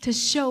to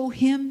show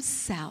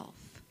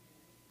himself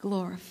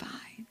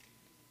glorified.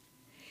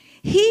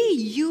 He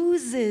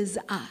uses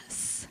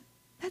us.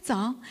 That's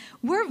all.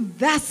 We're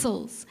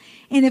vessels.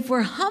 And if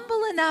we're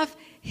humble enough,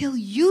 he'll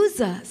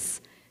use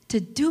us to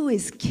do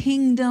his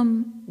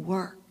kingdom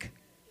work.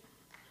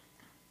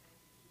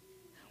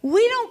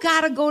 We don't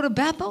got to go to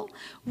Bethel.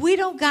 We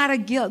don't got to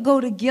go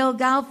to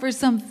Gilgal for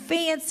some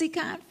fancy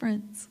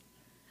conference.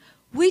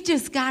 We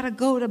just got to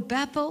go to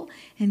Bethel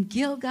and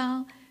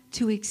Gilgal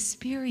to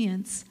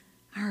experience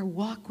our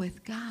walk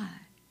with God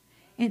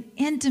and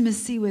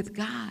intimacy with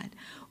God,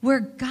 where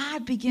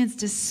God begins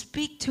to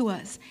speak to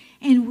us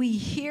and we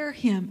hear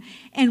him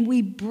and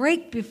we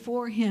break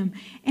before him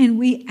and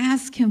we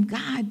ask him,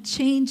 God,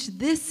 change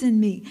this in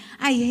me.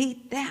 I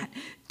hate that.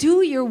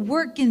 Do your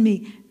work in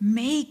me.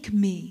 Make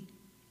me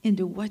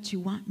into what you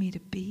want me to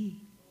be.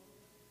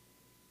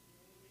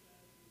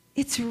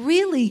 It's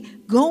really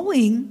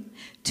going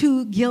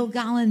to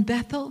Gilgal and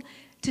Bethel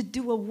to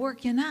do a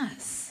work in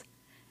us,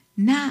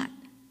 not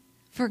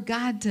for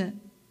God to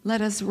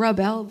let us rub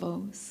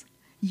elbows.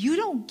 You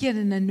don't get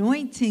an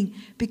anointing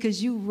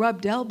because you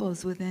rubbed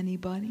elbows with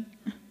anybody.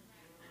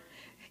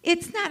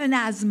 It's not an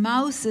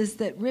osmosis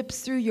that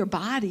rips through your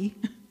body.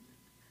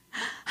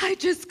 I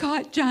just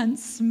caught John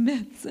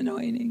Smith's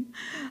anointing.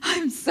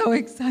 I'm so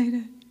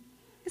excited.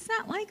 It's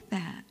not like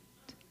that.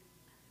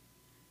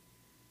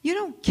 You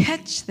don't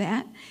catch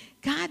that.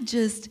 God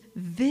just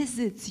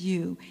visits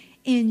you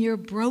in your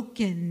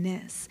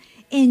brokenness,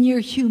 in your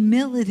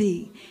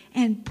humility,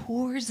 and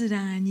pours it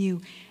on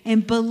you.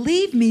 And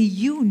believe me,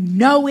 you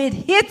know it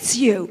hits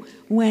you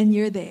when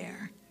you're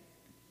there.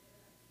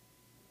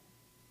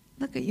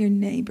 Look at your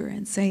neighbor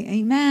and say,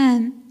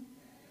 amen.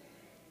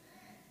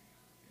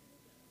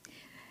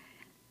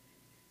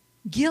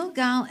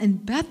 Gilgal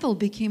and Bethel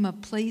became a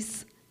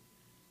place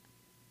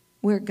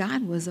where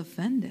God was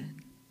offended.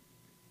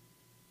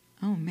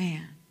 Oh,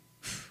 man.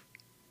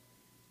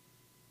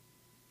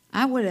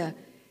 I would have,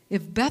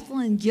 if Bethel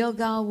and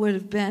Gilgal would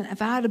have been,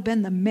 if I would have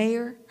been the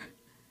mayor,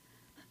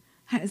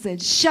 I'd have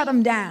said, shut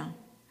them down.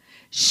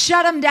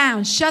 Shut them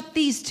down. Shut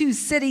these two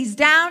cities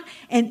down,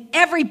 and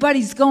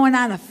everybody's going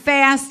on a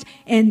fast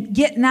and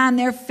getting on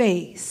their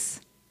face.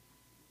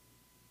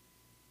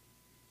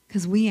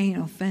 Because we ain't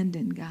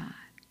offending God.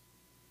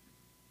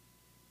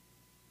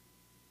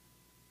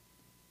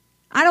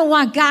 I don't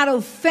want God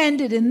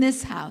offended in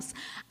this house.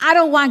 I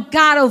don't want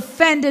God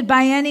offended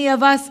by any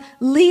of us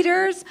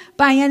leaders,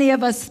 by any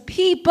of us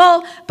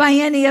people, by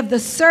any of the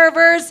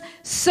servers,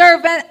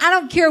 servant. I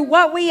don't care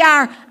what we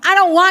are. I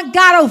don't want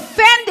God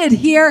offended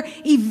here.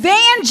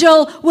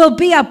 Evangel will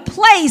be a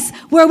place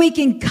where we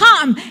can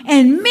come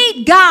and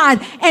meet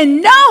God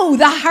and know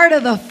the heart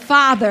of the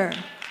Father.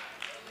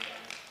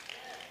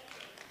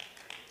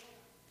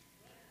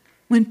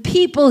 When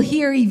people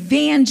hear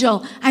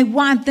evangel, I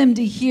want them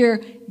to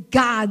hear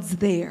God's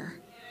there.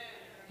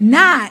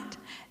 Not,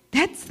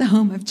 that's the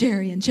home of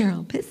Jerry and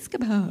Cheryl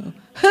Piscopo.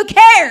 Who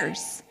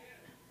cares?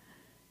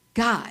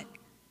 God,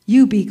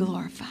 you be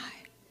glorified.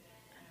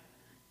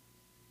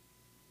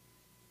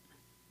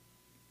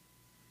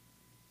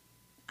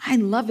 I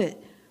love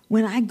it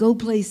when I go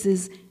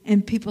places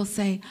and people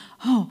say,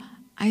 oh,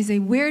 I say,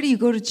 where do you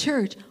go to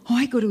church? Oh,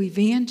 I go to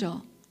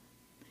Evangel.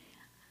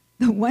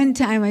 The one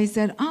time I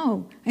said,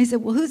 well,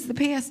 who's the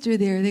pastor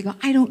there? They go,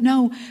 I don't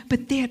know,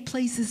 but that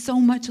place is so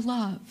much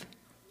love.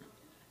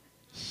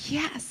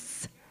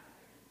 Yes.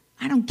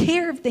 I don't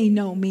care if they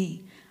know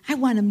me. I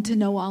want them to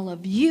know all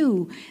of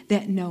you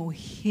that know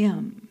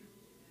him.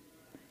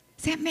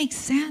 Does that make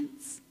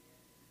sense?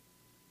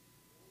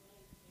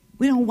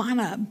 We don't want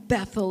a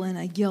Bethel and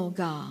a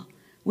Gilgal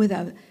with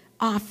an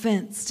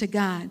offense to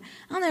God.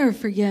 I'll never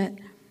forget,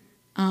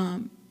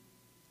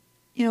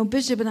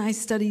 Bishop and I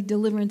studied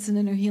deliverance and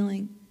inner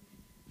healing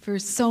for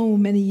so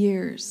many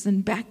years.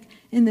 And back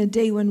in the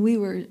day when we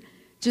were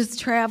just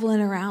traveling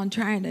around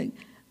trying to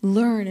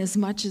learn as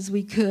much as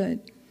we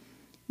could,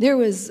 there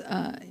was,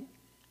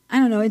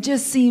 it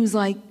just seems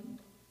like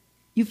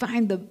you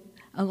find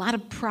a lot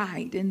of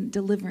pride in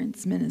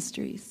deliverance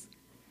ministries.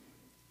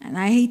 And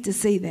I hate to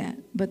say that,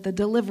 but the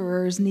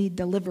deliverers need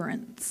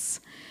deliverance.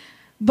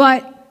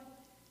 But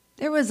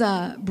there was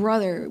a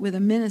brother with a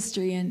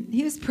ministry, and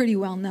he was pretty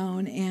well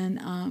known.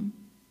 And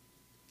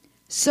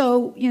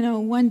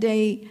one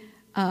day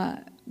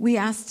we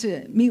asked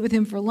to meet with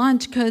him for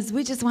lunch because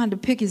we just wanted to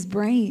pick his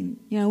brain.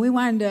 We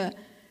wanted to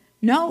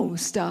know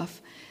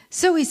stuff.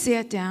 So we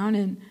sat down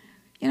and,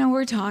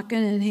 we're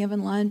talking and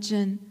having lunch,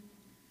 and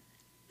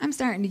I'm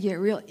starting to get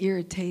real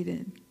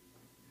irritated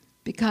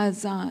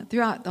because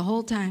throughout the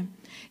whole time,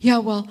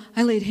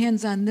 I laid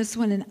hands on this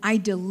one and I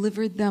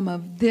delivered them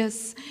of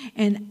this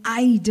and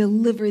I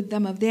delivered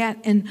them of that.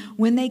 And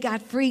when they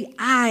got free,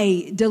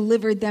 I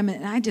delivered them,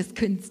 and I just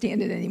couldn't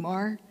stand it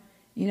anymore.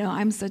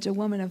 I'm such a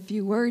woman of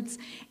few words.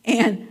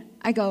 And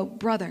I go,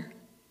 brother,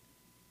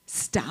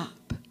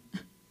 stop.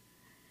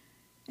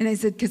 And I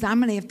said, because I'm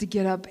going to have to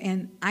get up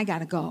and I got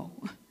to go.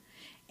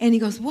 And he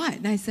goes, what?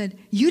 And I said,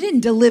 you didn't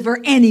deliver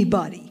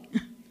anybody.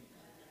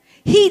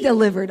 He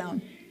delivered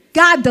them.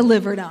 God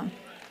delivered them.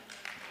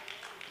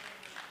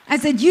 I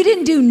said, you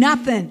didn't do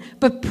nothing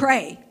but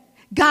pray.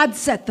 God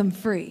set them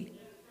free.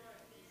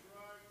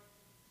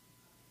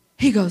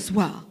 He goes,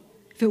 well,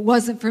 if it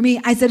wasn't for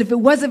me, I said, if it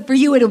wasn't for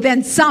you, it would have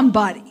been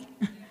somebody.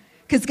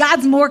 Because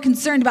God's more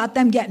concerned about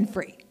them getting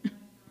free.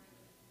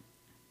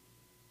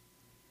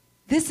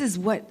 This is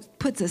what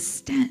puts a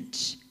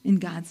stench in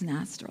God's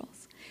nostrils.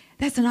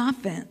 That's an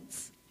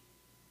offense.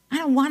 I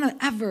don't want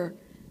to ever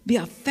be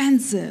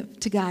offensive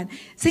to God.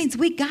 Saints,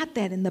 we got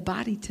that in the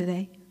body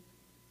today.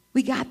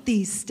 We got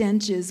these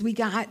stenches. We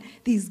got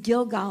these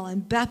Gilgal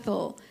and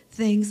Bethel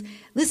things.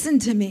 Listen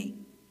to me.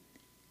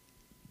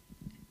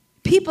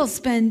 People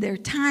spend their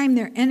time,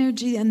 their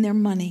energy, and their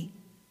money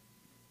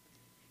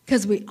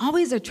because we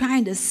always are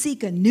trying to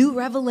seek a new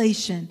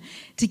revelation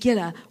to get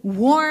a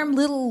warm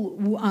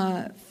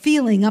little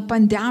feeling up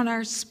and down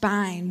our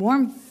spine,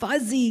 warm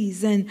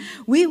fuzzies, and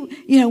we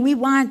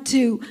want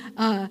to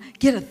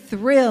get a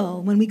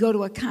thrill when we go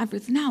to a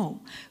conference. No,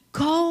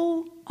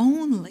 go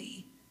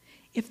only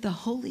if the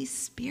Holy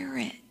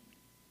Spirit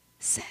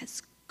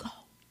says go.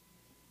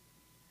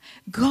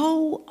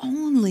 Go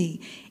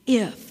only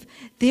if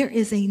there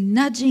is a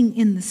nudging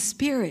in the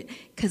Spirit,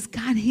 because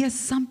God has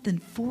something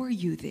for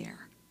you there.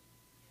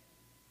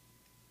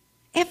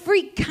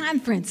 Every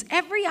conference,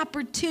 every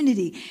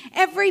opportunity,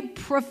 every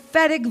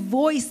prophetic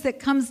voice that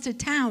comes to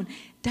town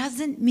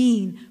doesn't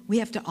mean we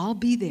have to all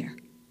be there.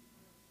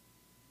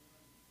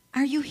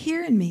 Are you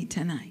hearing me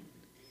tonight?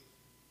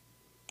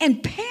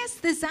 And pass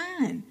this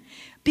on,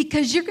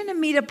 because you're going to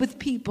meet up with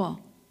people.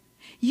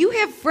 You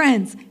have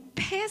friends.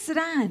 Pass it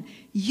on.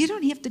 You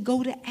don't have to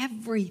go to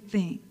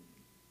everything.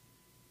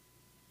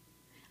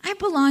 I I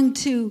belong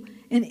to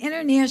an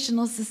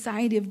International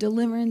Society of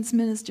Deliverance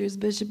Ministers,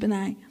 Bishop and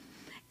I.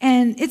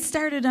 And it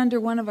started under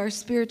one of our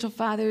spiritual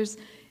fathers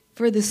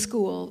for the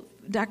school,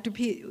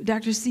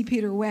 Dr. C.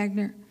 Peter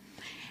Wagner.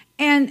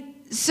 And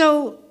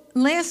so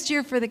last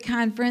year for the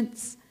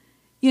conference,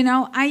 you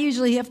know, I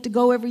usually have to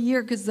go every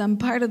year because I'm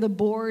part of the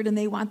board and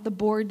they want the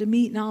board to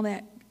meet and all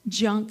that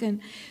junk. And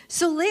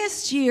so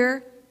last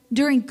year,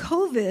 during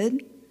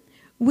COVID,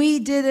 we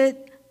did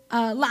it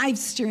live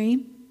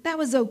stream. That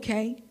was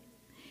okay.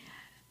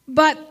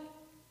 But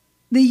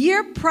the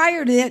year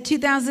prior to that,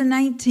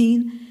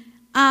 2019,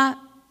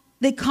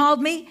 they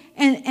called me,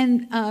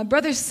 and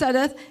Brother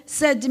Suddath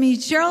said to me,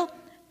 Cheryl,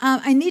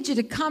 I need you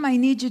to come. I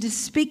need you to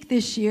speak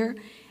this year.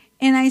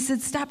 And I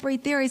said, stop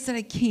right there. I said,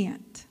 I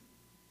can't.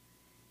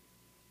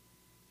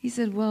 He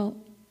said, well,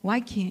 why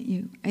can't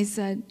you? I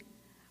said,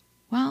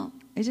 well,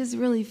 I just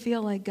really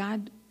feel like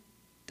God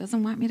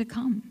doesn't want me to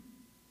come.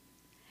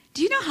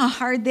 Do you know how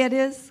hard that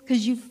is?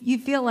 Because you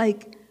feel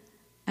like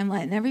I'm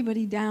letting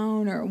everybody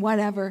down or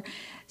whatever.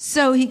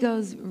 So he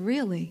goes,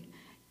 really?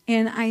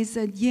 And I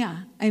said,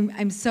 yeah,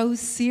 I'm so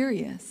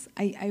serious.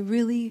 I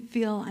really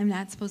feel I'm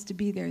not supposed to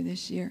be there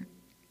this year.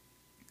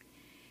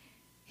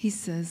 He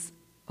says,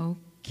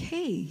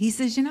 okay. He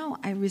says, you know,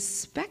 I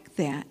respect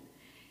that.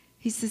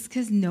 He says,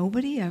 because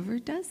nobody ever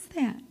does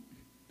that.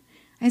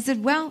 I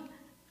said, well,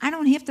 I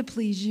don't have to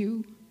please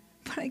you,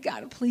 but I got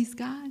to please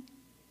God.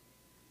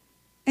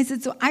 I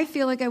said, so I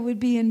feel like I would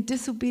be in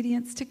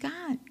disobedience to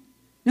God,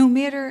 no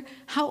matter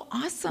how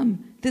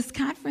awesome this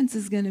conference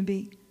is going to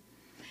be.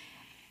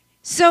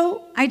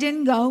 So I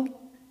didn't go.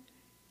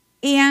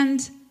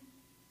 And,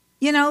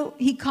 you know,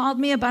 he called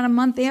me about a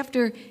month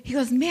after. He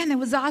goes, man, that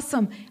was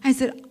awesome. I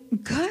said,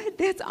 good,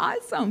 that's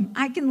awesome.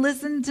 I can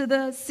listen to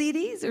the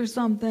CDs or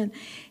something.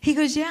 He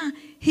goes, yeah.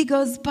 He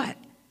goes, but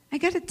I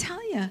got to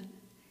tell you.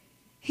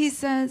 He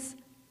says,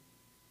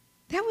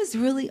 that was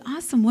really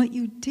awesome what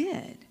you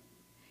did.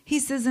 He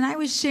says, and I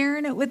was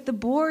sharing it with the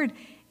board,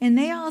 and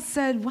they all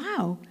said,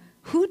 wow,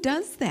 who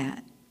does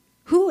that?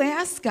 Who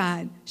asked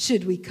God,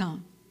 should we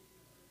come?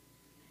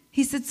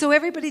 He said, so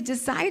everybody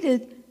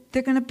decided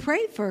they're going to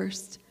pray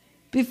first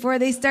before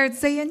they start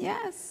saying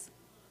yes.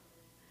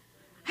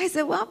 I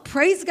said, well,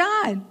 praise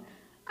God.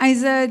 I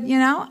said, you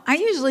know, I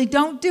usually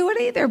don't do it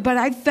either, but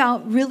I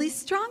felt really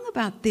strong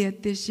about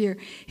that this year.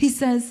 He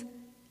says,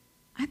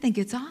 I think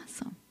it's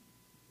awesome.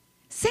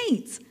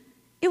 Saints,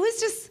 it was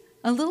just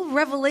a little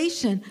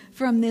revelation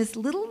from this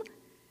little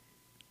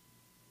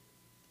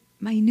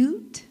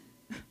minute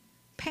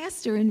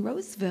pastor in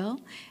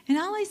Roseville. And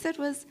all I said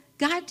was,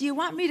 God, do you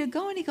want me to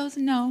go? And he goes,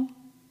 no.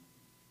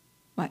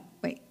 What?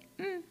 Wait.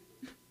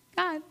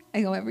 God.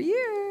 I go every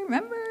year,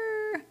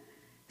 remember?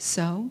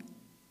 So.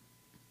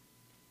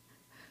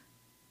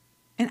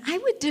 And I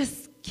would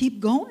just keep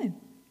going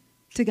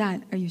to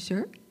God. Are you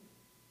sure?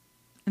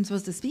 I'm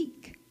supposed to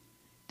speak.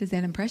 Does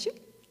that impress you?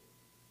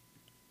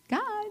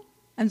 God,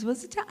 I'm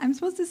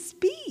supposed to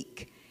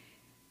speak.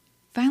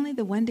 Finally,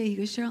 the one day he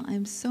goes, Cheryl,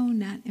 I'm so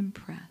not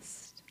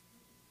impressed.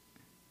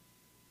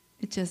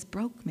 It just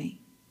broke me.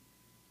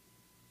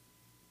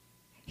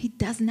 He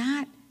does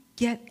not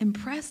get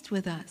impressed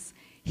with us.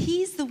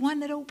 He's the one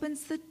that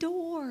opens the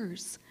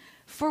doors.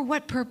 For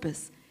what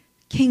purpose?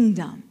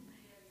 Kingdom.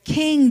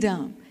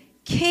 Kingdom.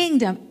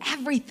 Kingdom.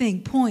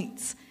 Everything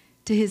points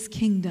to his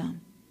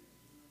kingdom.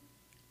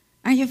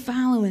 Are you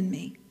following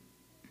me?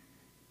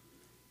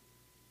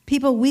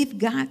 People, we've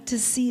got to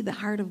see the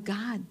heart of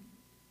God.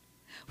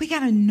 We got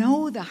to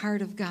know the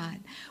heart of God.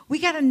 We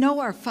got to know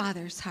our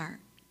Father's heart.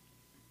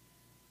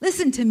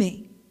 Listen to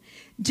me.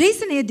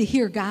 Jason had to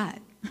hear God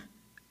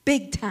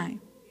big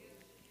time.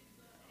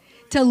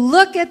 To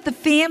look at the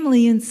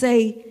family and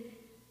say,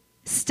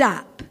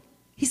 stop.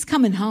 He's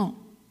coming home.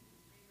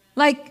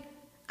 Like,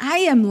 I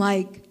am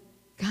like,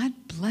 God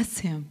bless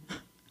him.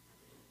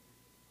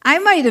 I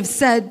might have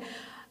said,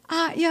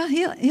 yeah,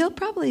 he'll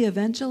probably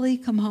eventually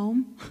come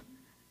home.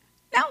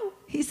 No,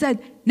 he said,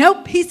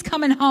 nope, he's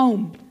coming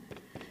home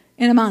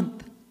in a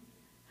month.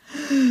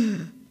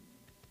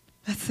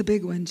 That's the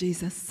big one,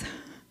 Jesus.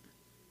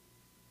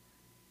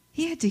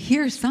 He had to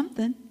hear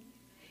something.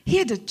 He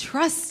had to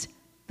trust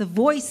the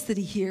voice that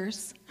he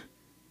hears.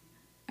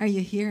 Are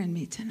you hearing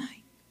me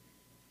tonight?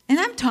 And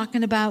I'm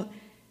talking about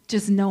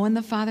just knowing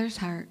the Father's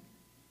heart.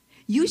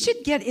 You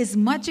should get as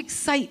much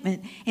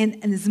excitement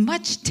and as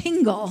much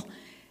tingle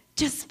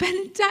just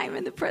spending time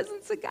in the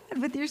presence of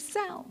God with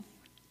yourself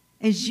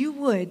as you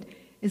would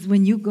is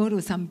when you go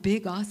to some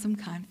big, awesome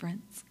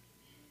conference.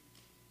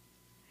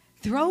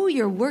 Throw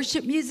your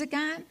worship music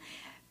on,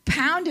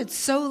 pound it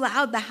so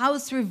loud the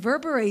house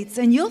reverberates,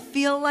 and you'll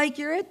feel like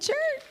you're at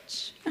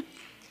church.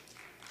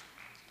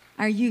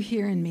 Are you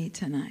hearing me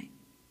tonight?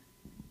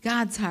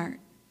 God's heart.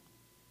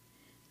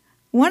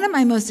 One of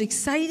my most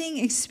exciting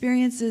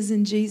experiences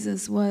in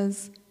Jesus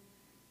was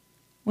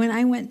when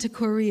I went to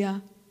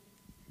Korea.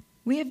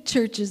 We have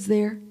churches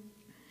there.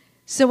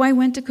 So I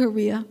went to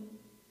Korea.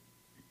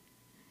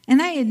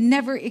 And I had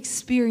never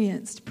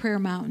experienced Prayer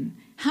Mountain.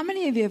 How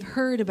many of you have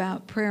heard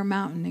about Prayer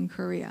Mountain in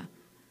Korea?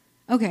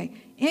 Okay,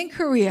 in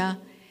Korea,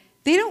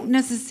 they don't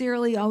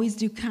necessarily always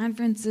do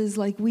conferences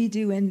like we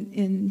do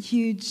in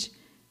huge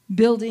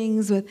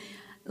buildings. A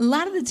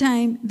lot of the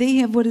time, they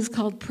have what is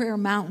called Prayer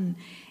Mountain.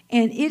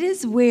 And it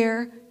is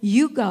where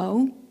you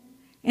go,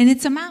 and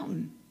it's a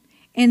mountain.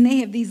 And they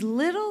have these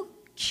little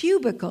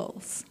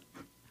cubicles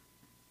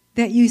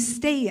that you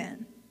stay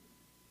in.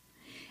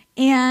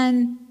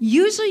 And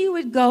usually you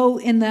would go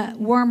in the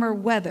warmer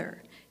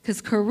weather,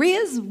 because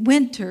Korea's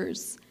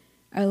winters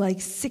are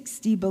like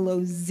 60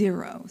 below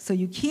zero. So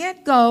you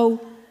can't go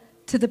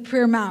to the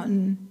Prayer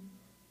Mountain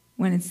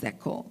when it's that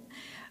cold.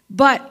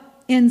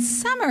 But in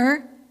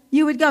summer,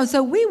 you would go.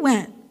 So we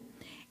went,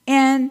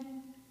 and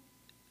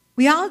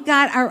we all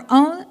got our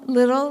own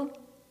little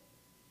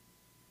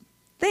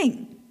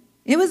thing.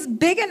 It was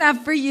big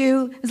enough for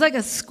you. It was like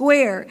a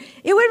square.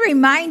 It would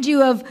remind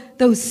you of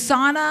those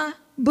sauna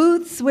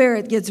booths where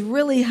it gets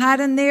really hot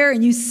in there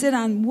and you sit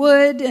on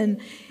wood, and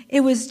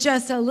it was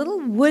just a little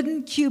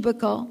wooden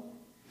cubicle.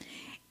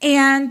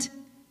 And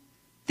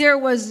there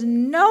was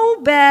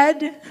no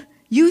bed.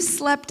 You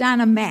slept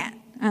on a mat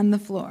on the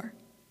floor.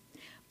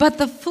 But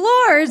the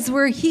floors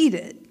were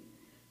heated,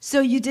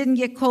 so you didn't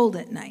get cold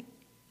at night.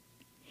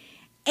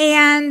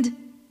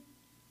 And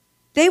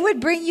they would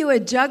bring you a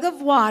jug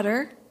of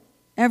water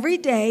every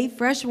day,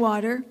 fresh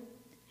water,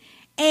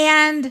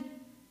 and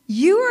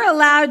you were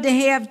allowed to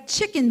have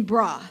chicken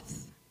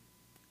broth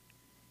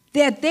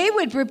that they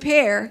would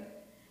prepare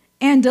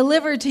and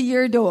deliver to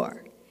your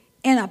door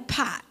in a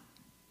pot.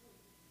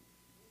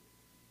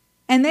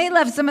 And they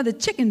left some of the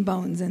chicken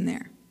bones in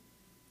there.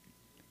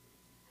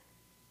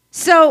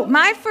 So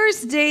my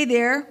first day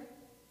there,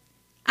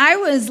 I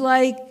was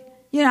like,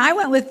 I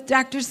went with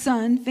Dr.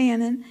 Sun,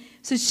 Fannin.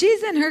 So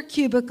she's in her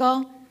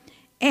cubicle,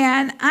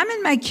 and I'm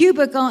in my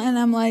cubicle, and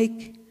I'm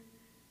like,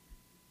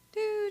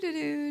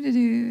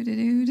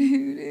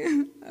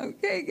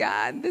 okay,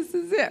 God, this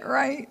is it,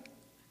 right?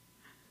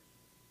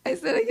 I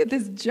said, I get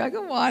this jug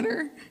of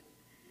water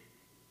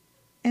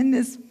and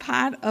this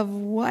pot of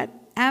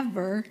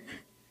whatever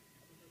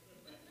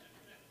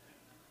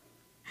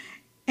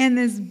and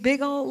this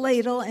big old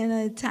ladle and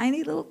a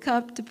tiny little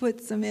cup to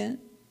put some in.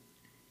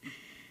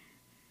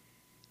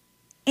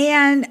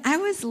 And I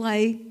was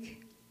like,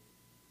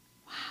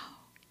 wow,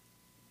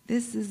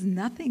 this is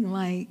nothing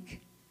like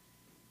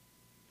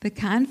the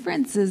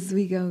conferences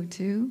we go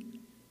to.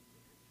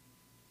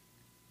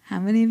 How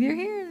many of you are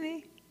hearing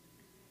me?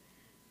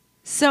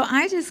 So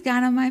I just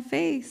got on my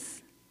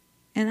face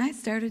and I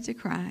started to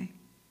cry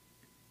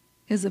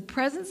because the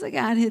presence of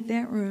God hit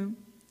that room.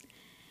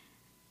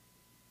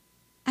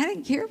 I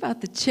didn't care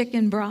about the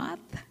chicken broth.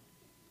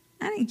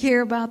 I didn't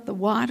care about the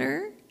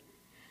water.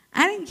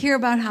 I didn't care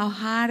about how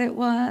hot it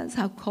was,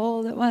 how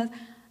cold it was.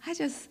 I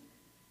just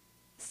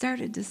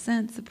started to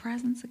sense the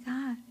presence of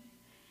God.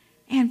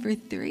 And for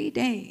 3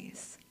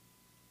 days,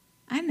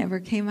 I never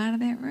came out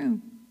of that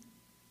room.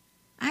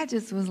 I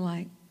just was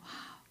like,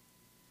 wow.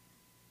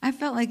 I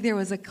felt like there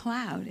was a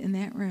cloud in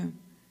that room,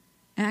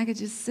 and I could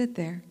just sit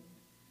there.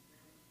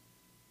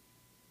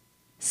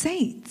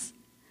 Saints,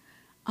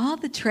 all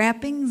the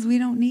trappings we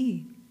don't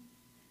need.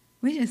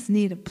 We just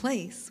need a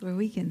place where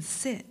we can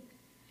sit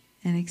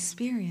and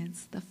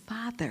experience the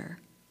Father.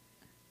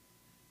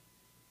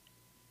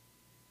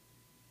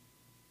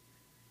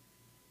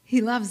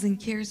 He loves and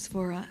cares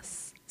for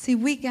us. See,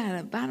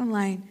 bottom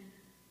line,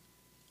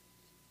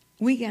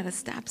 we got to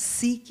stop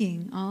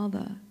seeking all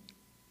the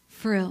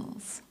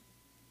frills.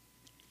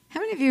 How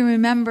many of you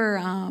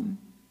remember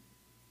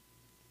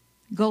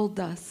gold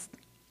dust?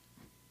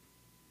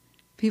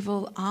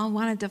 People all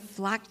wanted to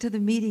flock to the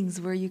meetings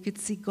where you could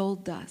see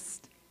gold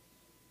dust.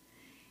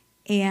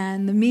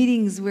 And the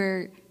meetings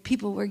where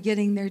people were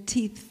getting their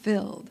teeth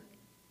filled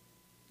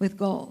with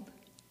gold.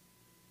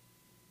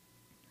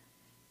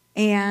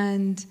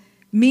 And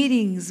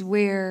meetings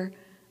where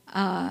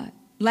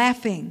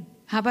laughing.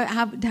 How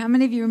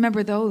many of you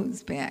remember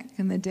those back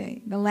in the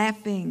day? The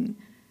laughing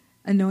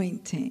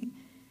anointing.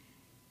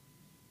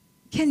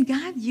 Can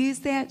God use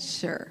that?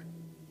 Sure.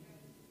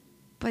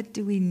 But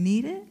do we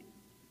need it?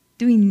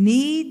 Do we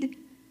need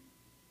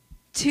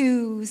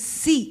to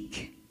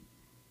seek?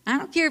 I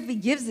don't care if he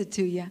gives it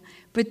to you,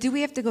 but do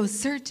we have to go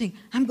searching?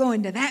 I'm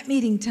going to that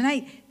meeting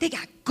tonight. They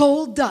got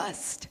gold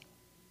dust.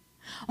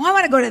 Oh, I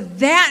want to go to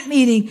that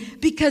meeting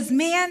because,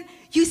 man,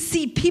 you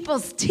see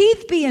people's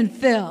teeth being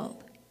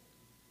filled.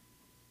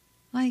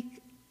 Like,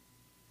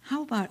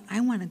 how about I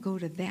want to go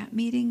to that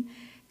meeting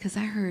because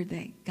I heard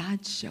that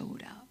God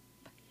showed up.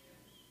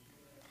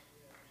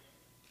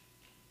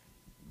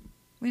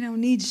 We don't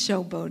need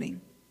showboating.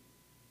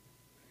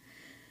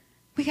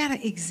 We got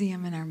to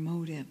examine our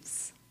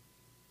motives.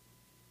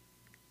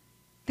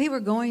 They were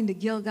going to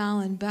Gilgal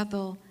and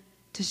Bethel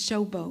to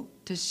showboat,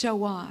 to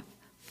show off,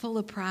 full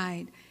of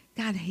pride.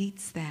 God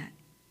hates that.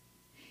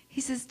 He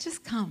says,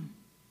 just come.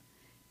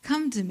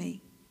 Come to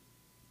me.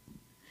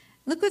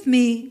 Look with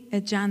me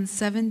at John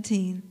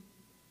 17:26.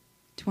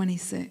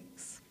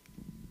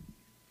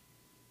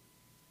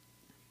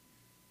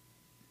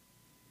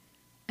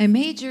 I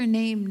made your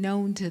name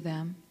known to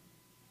them,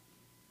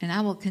 and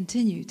I will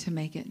continue to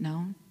make it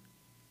known.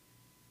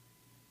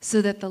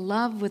 so that the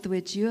love with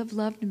which you have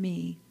loved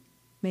me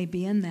may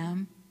be in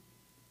them,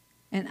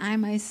 and I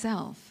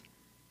myself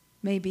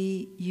may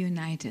be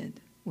united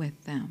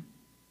with them.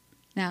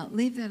 Now,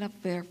 leave that up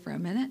there for a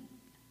minute.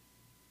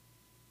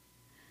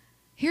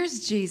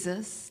 Here's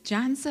Jesus.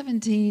 John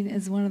 17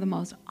 is one of the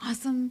most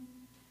awesome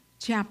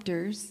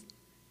chapters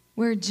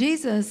where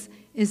Jesus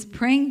is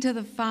praying to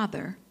the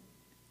Father.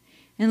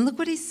 And look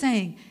what he's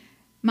saying.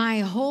 My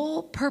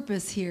whole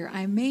purpose here,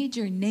 I made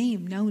your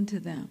name known to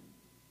them.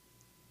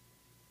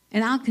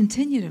 And I'll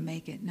continue to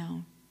make it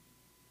known.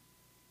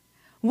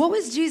 What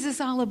was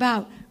Jesus all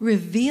about?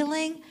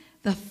 Revealing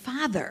the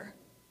Father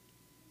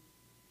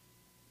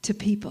to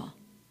people.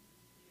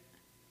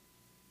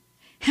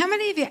 How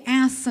many of you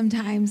ask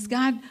sometimes,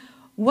 God,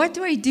 what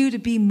do I do to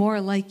be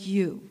more like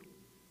you?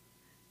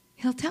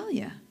 He'll tell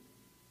you,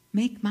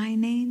 make my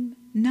name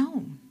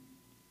known.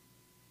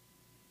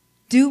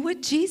 Do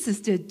what Jesus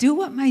did. Do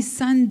what my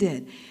son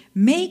did.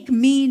 Make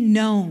me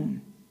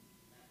known.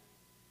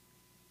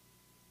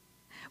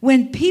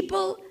 When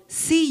people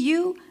see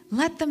you,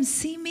 let them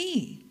see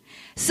me,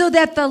 so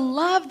that the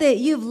love that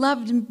you've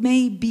loved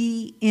may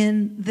be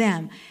in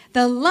them.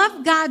 The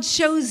love God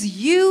shows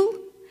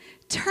you,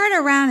 turn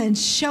around and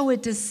show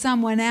it to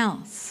someone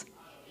else,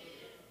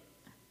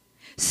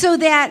 so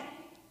that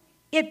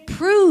it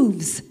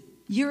proves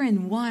you're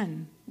in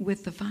one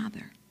with the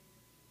Father.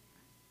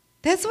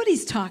 That's what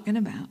he's talking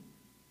about.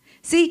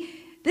 See,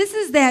 this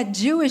is that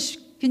Jewish,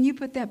 can you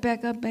put that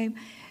back up, babe?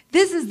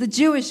 This is the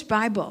Jewish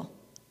Bible.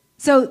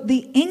 So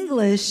the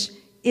English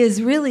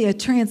is really a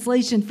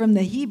translation from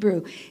the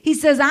Hebrew. He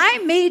says, I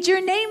made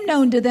your name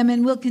known to them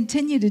and will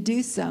continue to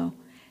do so.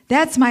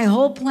 That's my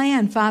whole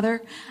plan,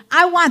 Father.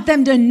 I want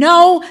them to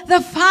know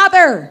the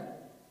Father.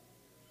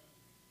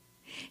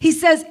 He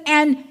says,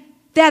 and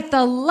that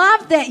the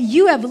love that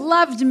you have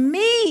loved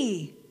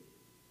me,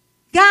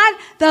 God,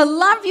 the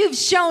love you've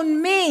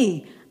shown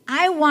me,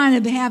 I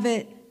want to have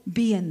it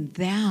be in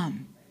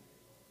them.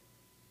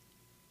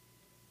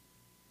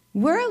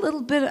 We're a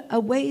little bit a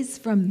ways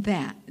from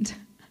that.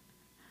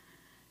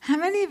 How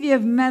many of you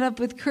have met up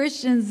with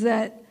Christians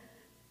that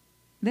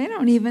they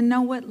don't even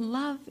know what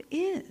love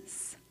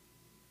is?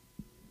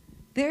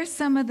 They're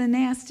some of the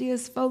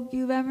nastiest folk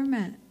you've ever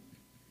met.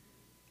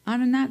 Ought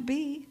to not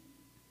be.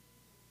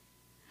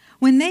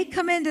 When they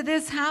come into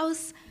this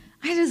house,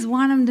 I just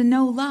want them to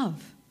know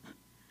love.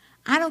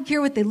 I don't care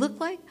what they look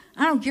like.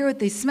 I don't care what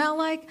they smell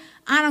like.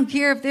 I don't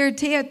care if they're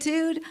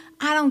tattooed.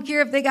 I don't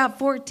care if they got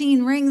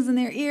 14 rings in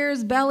their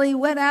ears, belly,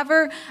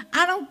 whatever.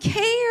 I don't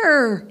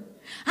care.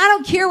 I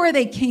don't care where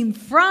they came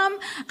from.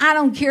 I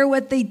don't care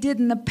what they did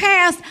in the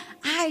past.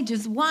 I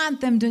just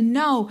want them to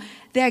know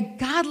that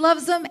God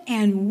loves them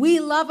and we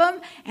love them,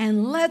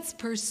 and let's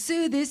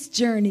pursue this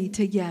journey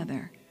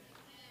together.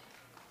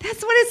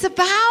 That's what it's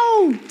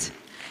about.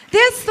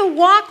 That's the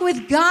walk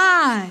with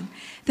God,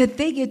 that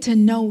they get to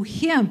know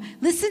him.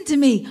 Listen to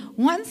me.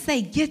 Once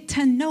they get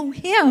to know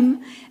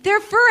him, they're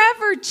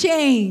forever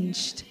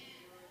changed.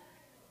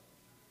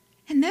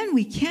 And then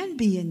we can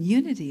be in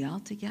unity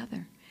all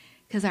together,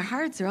 because our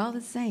hearts are all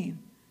the same,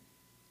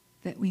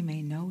 that we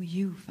may know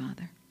you,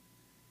 Father.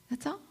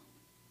 That's all.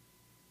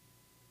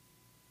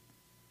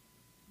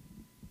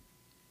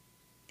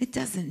 It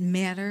doesn't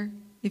matter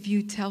if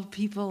you tell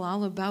people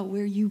all about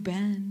where you've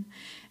been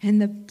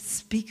and the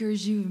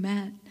speakers you've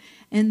met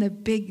and the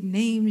big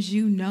names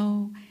you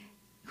know.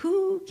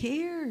 Who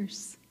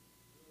cares?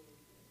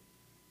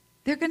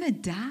 They're going to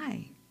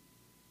die.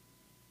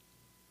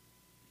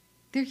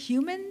 They're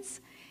humans,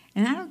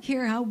 and I don't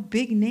care how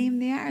big name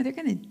they are, they're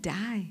going to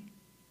die.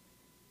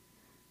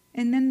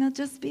 And then they'll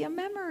just be a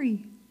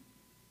memory.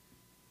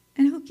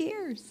 And who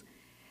cares?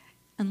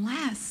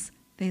 Unless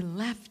they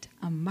left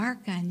a mark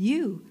on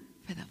you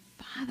for the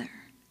Father.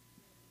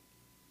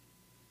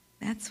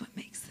 That's what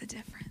makes the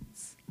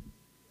difference.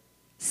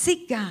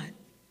 Seek God.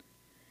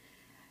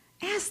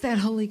 Ask that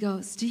Holy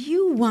Ghost, do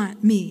you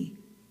want me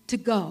to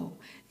go?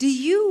 Do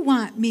you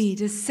want me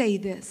to say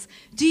this?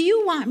 Do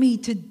you want me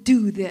to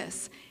do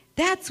this?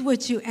 That's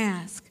what you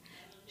ask.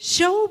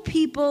 Show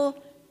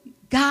people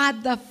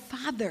God the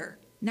Father,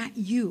 not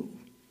you.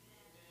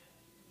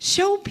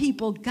 Show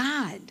people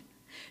God.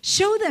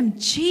 Show them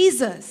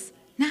Jesus,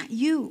 not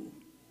you.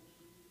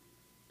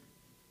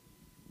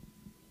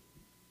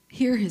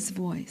 Hear his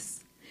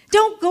voice.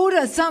 Don't go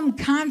to some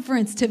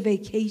conference to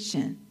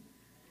vacation.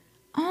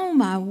 Oh,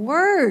 my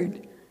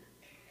word.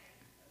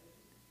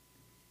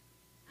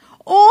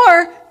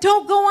 Or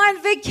don't go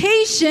on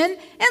vacation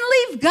and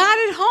leave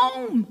God at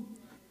home.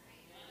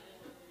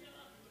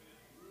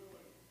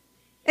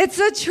 It's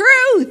the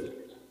truth.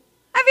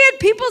 I've had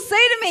people say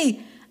to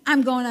me,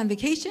 I'm going on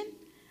vacation.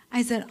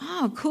 I said,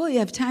 oh, cool, you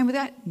have time with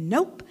that?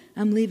 Nope.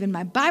 I'm leaving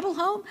my Bible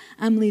home.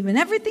 I'm leaving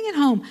everything at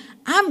home.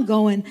 I'm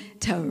going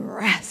to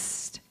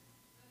rest.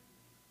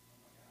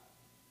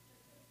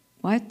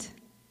 What?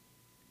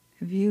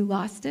 Have you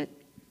lost it?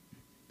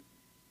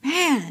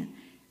 Man,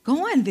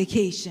 go on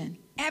vacation.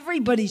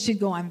 Everybody should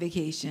go on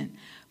vacation.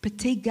 But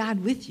take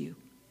God with you.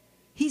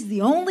 He's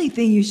the only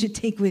thing you should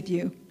take with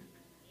you.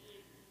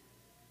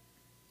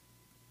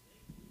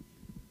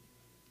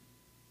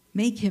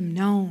 Make him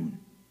known.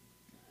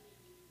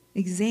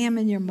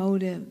 Examine your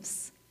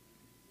motives.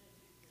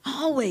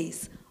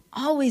 Always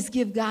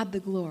give God the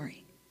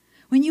glory.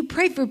 When you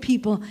pray for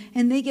people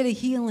and they get a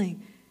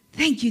healing,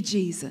 thank you,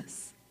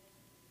 Jesus.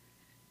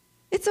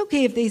 It's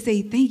okay if they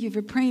say, thank you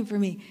for praying for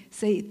me.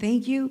 Say,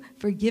 thank you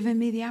for giving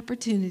me the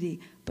opportunity,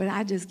 but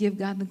I just give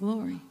God the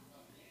glory.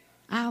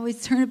 I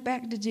always turn it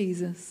back to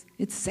Jesus.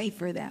 It's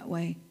safer that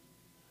way.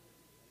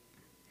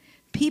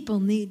 People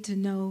need to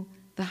know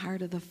the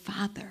heart of the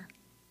Father.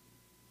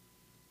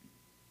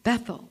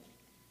 Bethel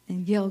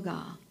and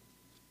Gilgal.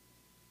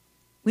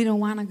 We don't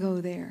want to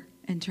go there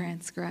and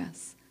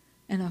transgress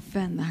and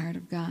offend the heart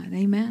of God.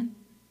 Amen?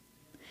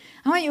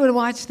 I want you to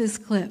watch this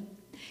clip.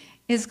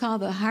 It's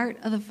called The Heart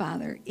of the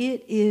Father.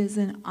 It is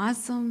an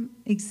awesome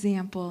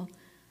example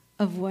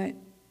of what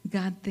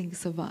God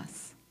thinks of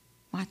us.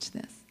 Watch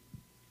this.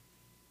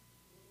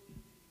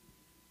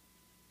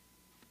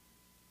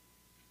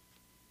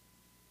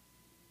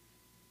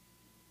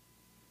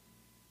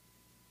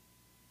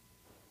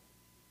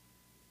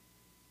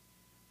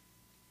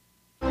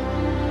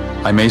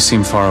 I may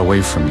seem far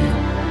away from you,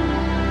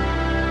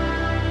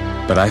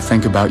 but I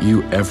think about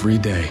you every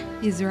day.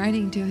 He's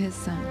writing to his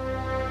son.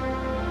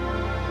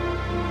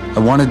 I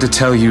wanted to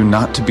tell you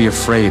not to be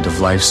afraid of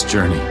life's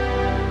journey.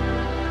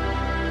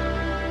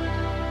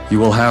 You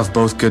will have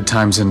both good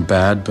times and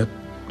bad, but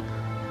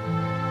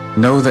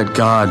know that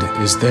God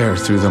is there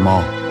through them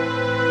all.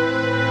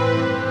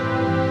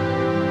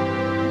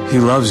 He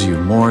loves you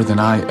more than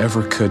I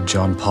ever could,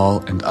 John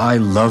Paul, and I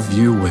love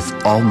you with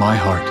all my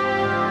heart.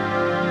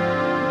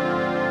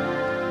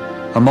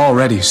 I'm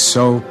already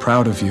so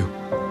proud of you.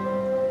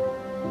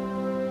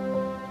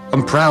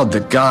 I'm proud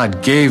that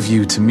God gave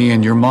you to me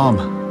and your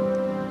mom.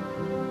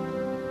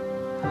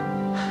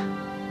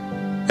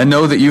 And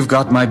know that you've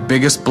got my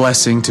biggest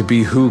blessing to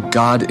be who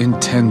God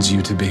intends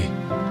you to be.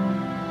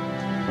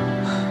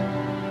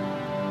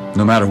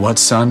 No matter what,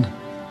 son,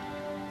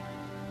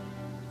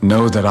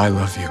 know that I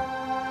love you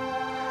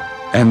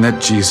and that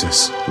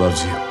Jesus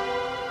loves you.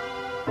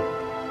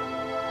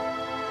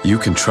 You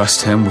can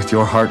trust him with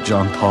your heart,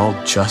 John Paul,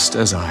 just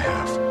as I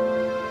have.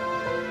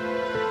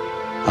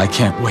 I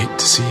can't wait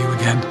to see you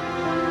again.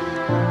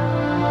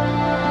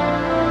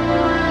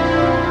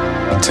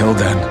 Until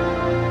then.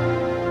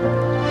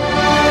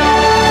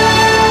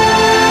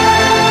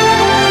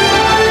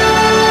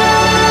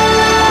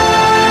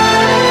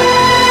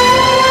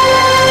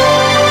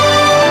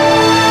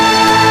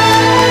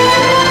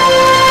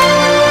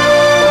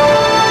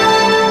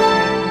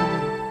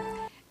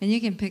 And you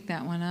can pick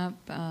that one up,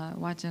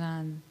 watch it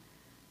on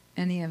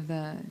any of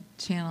the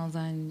channels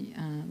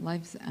on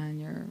lives on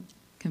your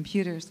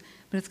computers.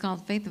 But it's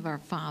called Faith of Our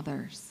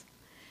Fathers.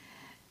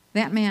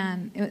 That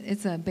man,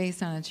 it's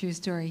based on a true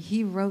story.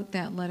 He wrote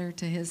that letter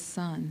to his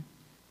son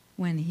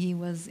when he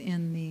was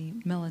in the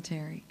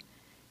military.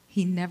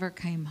 He never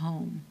came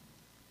home.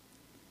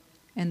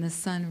 And the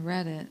son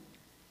read it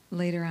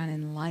later on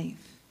in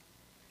life.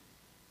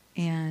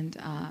 And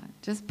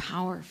just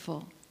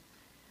powerful.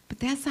 But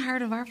that's the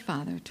heart of our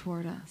Father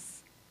toward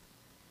us.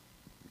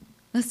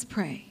 Let's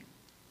pray.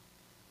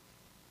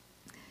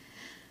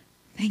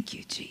 Thank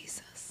you,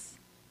 Jesus.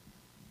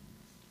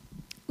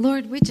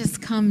 Lord, we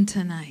just come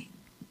tonight.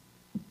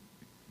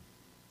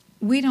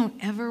 We don't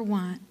ever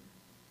want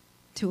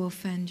to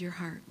offend your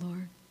heart,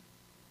 Lord.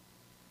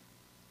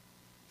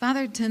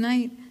 Father,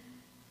 tonight,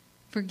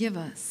 forgive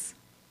us.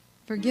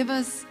 Forgive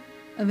us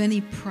of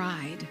any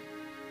pride,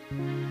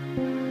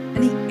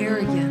 any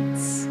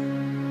arrogance.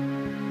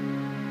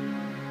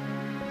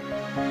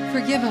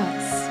 Forgive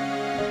us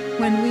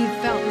when we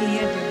felt we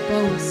had to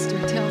boast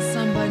or tell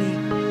somebody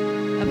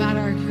about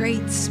our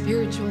great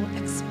spiritual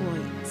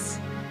exploits.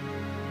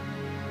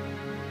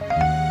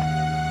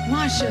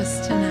 Wash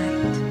us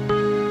tonight.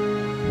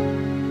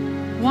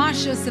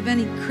 Wash us of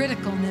any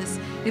criticalness.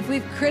 If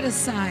we've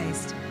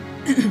criticized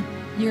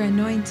your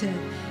anointed,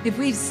 if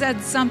we've said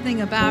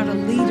something about a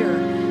leader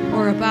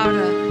or about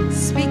a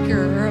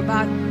speaker or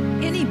about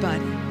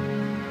anybody,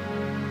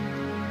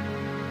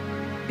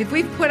 if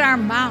we've put our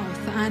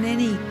mouth on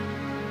any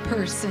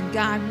person,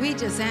 God, we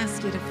just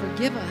ask you to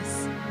forgive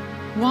us.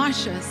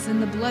 Wash us in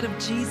the blood of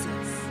Jesus.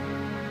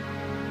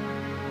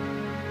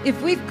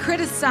 If we've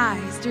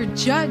criticized or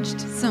judged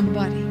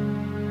somebody,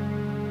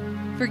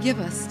 forgive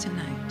us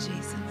tonight,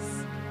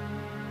 Jesus.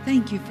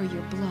 Thank you for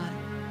your blood.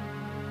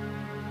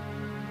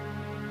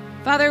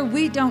 Father,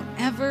 we don't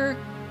ever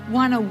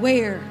want to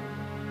wear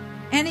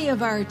any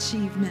of our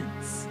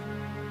achievements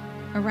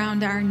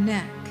around our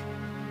neck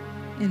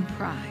in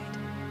pride.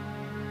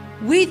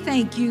 We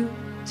thank you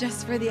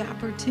just for the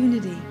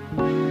opportunity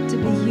to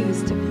be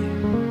used of you.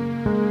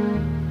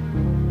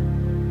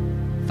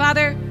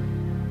 Father,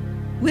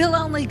 we'll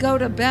only go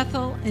to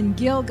Bethel and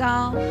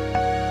Gilgal.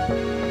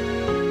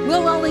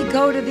 We'll only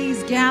go to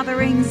these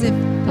gatherings if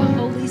the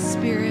Holy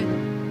Spirit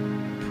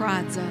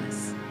prods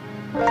us.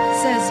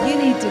 Says, you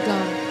need to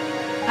go.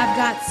 I've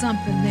got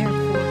something there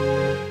for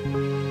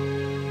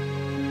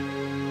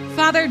you.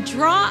 Father,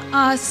 draw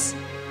us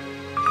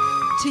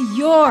to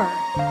your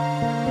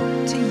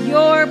to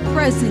your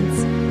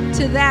presence,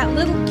 to that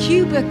little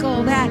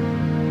cubicle, that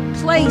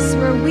place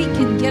where we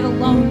can get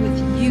alone with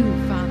you,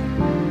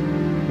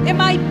 Father. It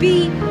might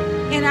be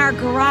in our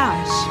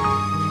garage.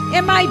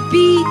 It might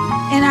be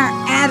in our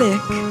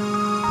attic.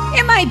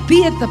 It might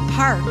be at the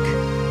park.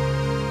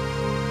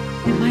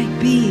 It might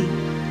be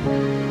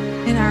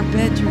in our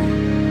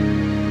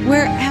bedroom.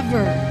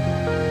 Wherever.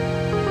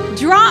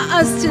 Draw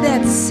us to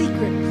that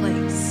secret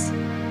place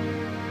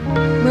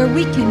where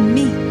we can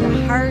meet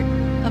the heart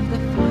of the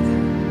Father.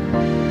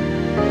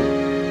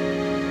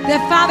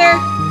 That, Father,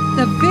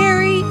 the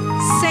very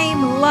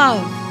same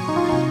love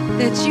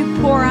that you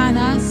pour on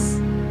us,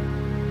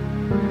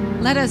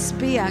 let us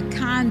be a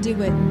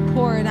conduit and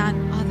pour it on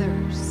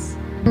others.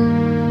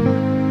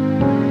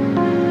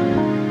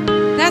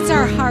 That's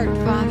our heart,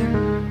 Father.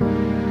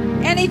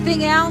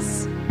 Anything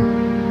else,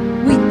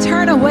 we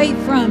turn away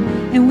from,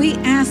 and we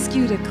ask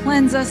you to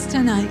cleanse us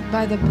tonight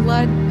by the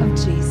blood of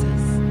Jesus.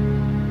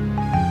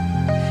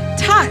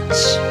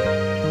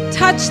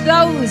 Touch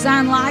those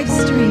on live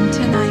stream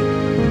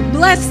tonight.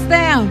 Bless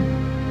them.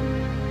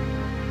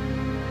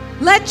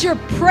 Let your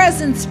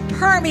presence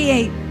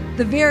permeate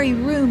the very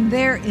room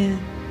they're in.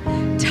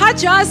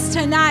 Touch us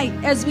tonight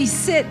as we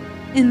sit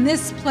in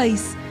this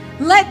place.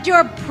 Let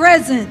your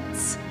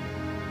presence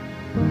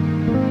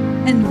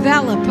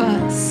envelop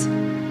us.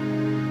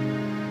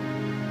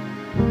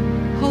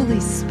 Holy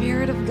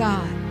Spirit of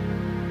God,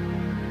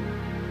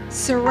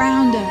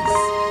 surround us,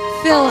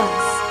 fill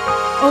us,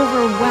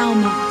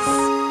 overwhelm us.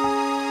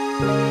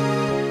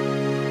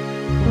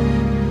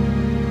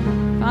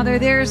 Father,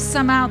 there's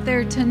some out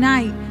there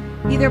tonight,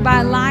 either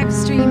by live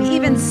stream,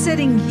 even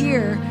sitting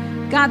here.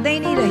 God, they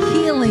need a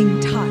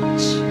healing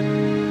touch.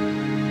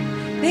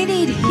 They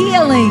need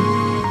healing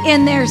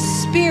in their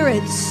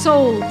spirit,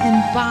 soul,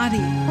 and body.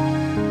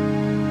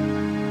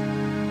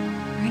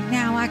 Right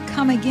now, I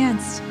come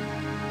against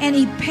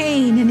any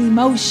pain and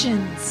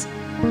emotions,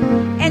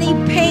 any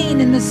pain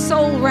in the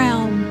soul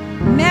realm,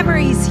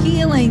 memories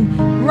healing.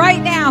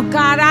 Right now,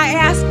 God, I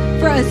ask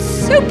for a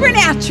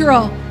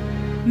supernatural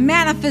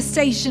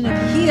manifestation of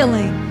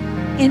healing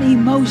in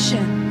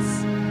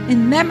emotions,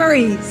 in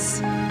memories,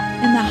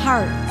 in the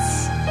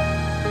hearts.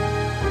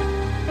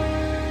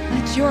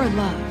 Let your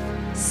love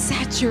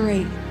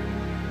saturate.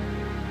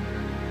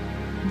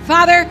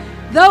 Father,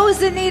 those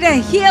that need a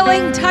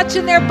healing touch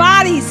in their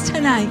bodies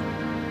tonight,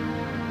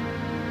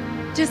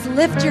 just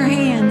lift your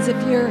hands if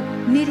you're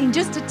needing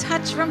just a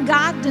touch from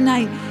God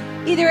tonight.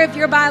 Either if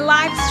you're by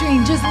live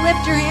stream, just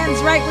lift your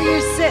hands right where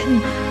you're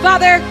sitting.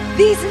 Father,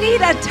 these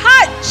need a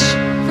touch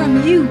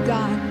from you,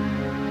 God.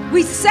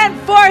 We send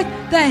forth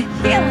the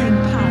healing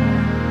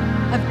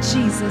power of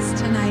Jesus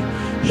tonight.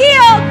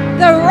 Heal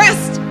the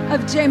rest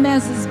of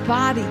Jamez's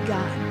body,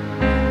 God.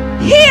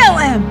 Heal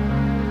him.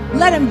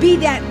 Let him be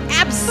that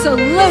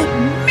absolute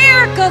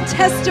miracle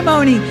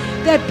testimony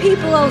that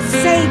people will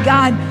say,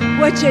 God,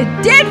 what you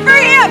did for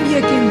him,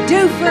 you can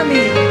do for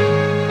me.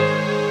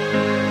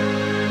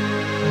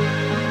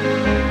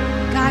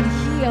 God,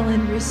 heal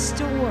and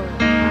restore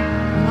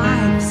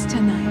lives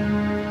tonight.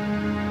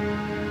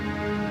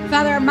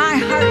 Father, my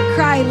heart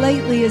cry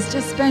lately has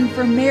just been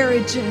for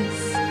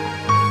marriages.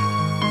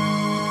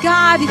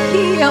 God,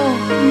 heal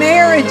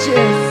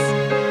marriages.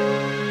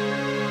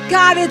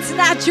 God, it's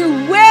not your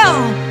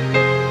will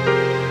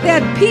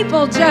that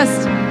people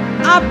just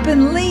up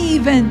and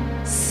leave and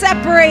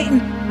separate.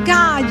 And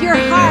God, your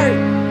heart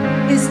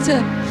is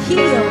to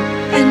heal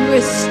and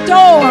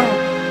restore.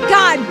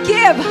 God,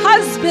 give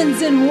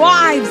husbands and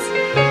wives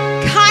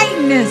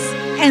kindness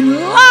and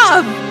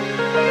love.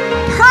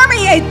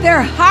 Permeate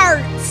their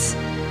hearts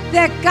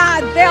that,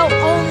 God, they'll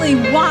only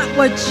want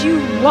what you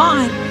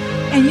want.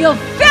 And you'll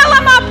fill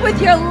them up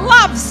with your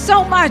love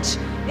so much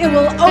it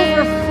will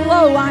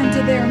overflow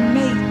onto their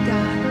mate,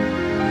 God.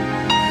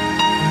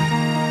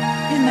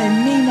 In the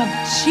name of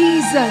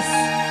Jesus,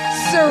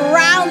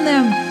 surround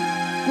them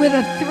with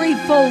a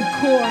threefold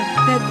cord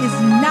that is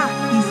not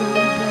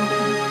easily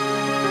broken.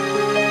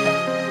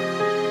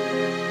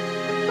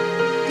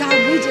 God,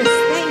 we just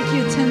thank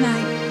you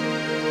tonight.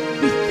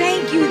 We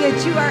thank you that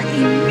you are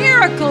a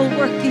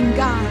miracle-working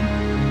God.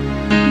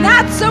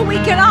 Not so we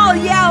can all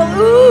yell,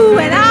 ooh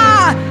and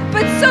ah,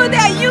 but so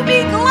that you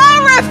be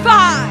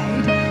glorified.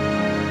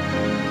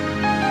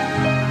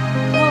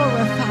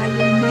 Glorify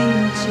your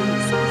name,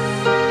 Jesus.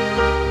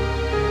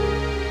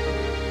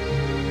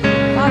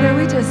 Father,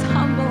 we just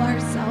humble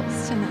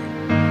ourselves tonight.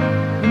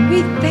 And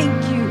we thank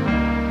you.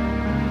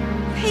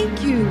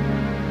 Thank you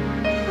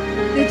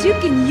that you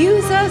can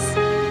use us,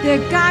 that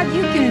God,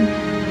 you can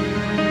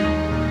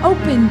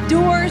open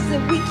doors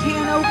that we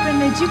can't open,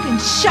 that you can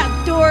shut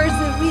doors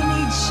that we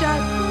need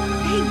shut.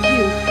 Thank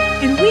you.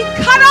 And we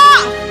cut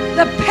off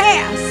the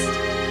past.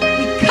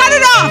 We cut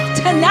it off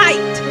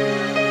tonight.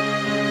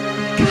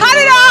 Cut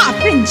it off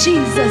in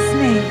Jesus'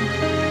 name.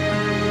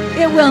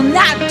 It will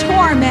not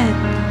torment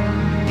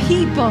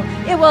people.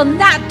 It will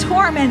not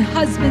torment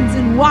husbands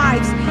and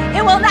wives.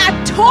 It will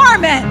not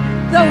torment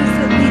those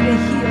that need a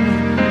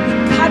healing. We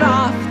cut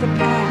off the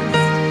past.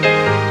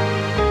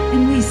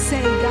 And we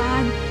say,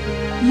 God,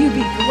 you be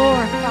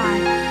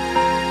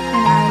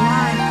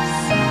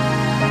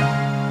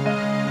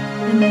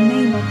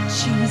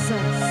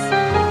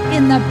Jesus.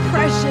 In the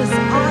precious,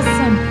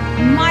 awesome,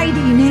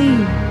 mighty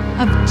name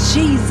of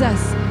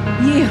Jesus,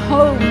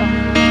 Jehovah,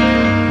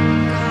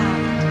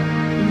 God,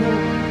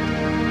 Lord.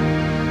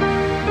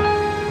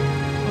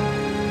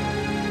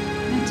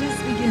 Now just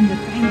begin to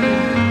thank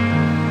Him.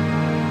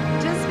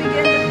 Just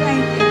begin to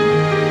thank Him.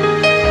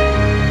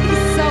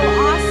 He's so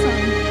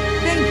awesome.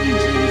 Thank you,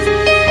 Jesus.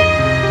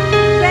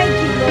 Thank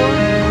you, Lord.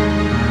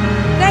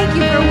 Thank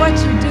you for what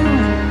you're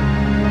doing.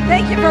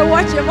 Thank you for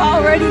what you've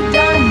already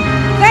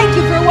done. Thank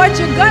you for what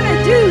you're going to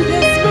do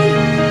this week.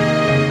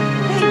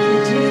 Thank you,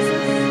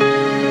 Jesus.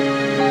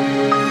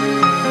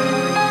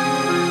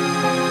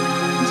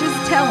 Just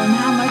tell Him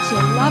how much you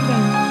love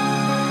Him.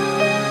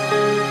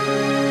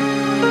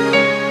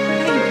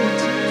 Thank you,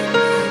 Jesus.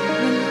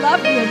 We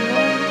love you,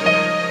 Lord.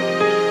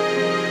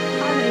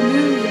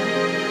 Hallelujah.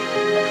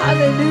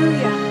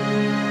 Hallelujah.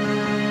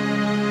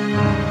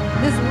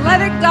 Just let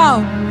it go.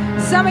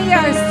 Some of you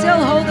are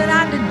still holding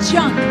on to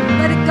junk.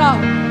 Let it go.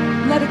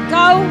 Let it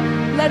go.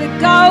 Let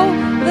it go.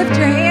 Lift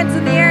your hands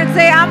in the air and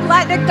say, I'm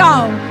letting it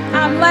go.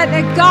 I'm letting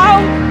it go.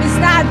 It's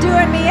not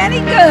doing me any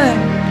good.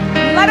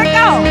 Let it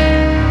go.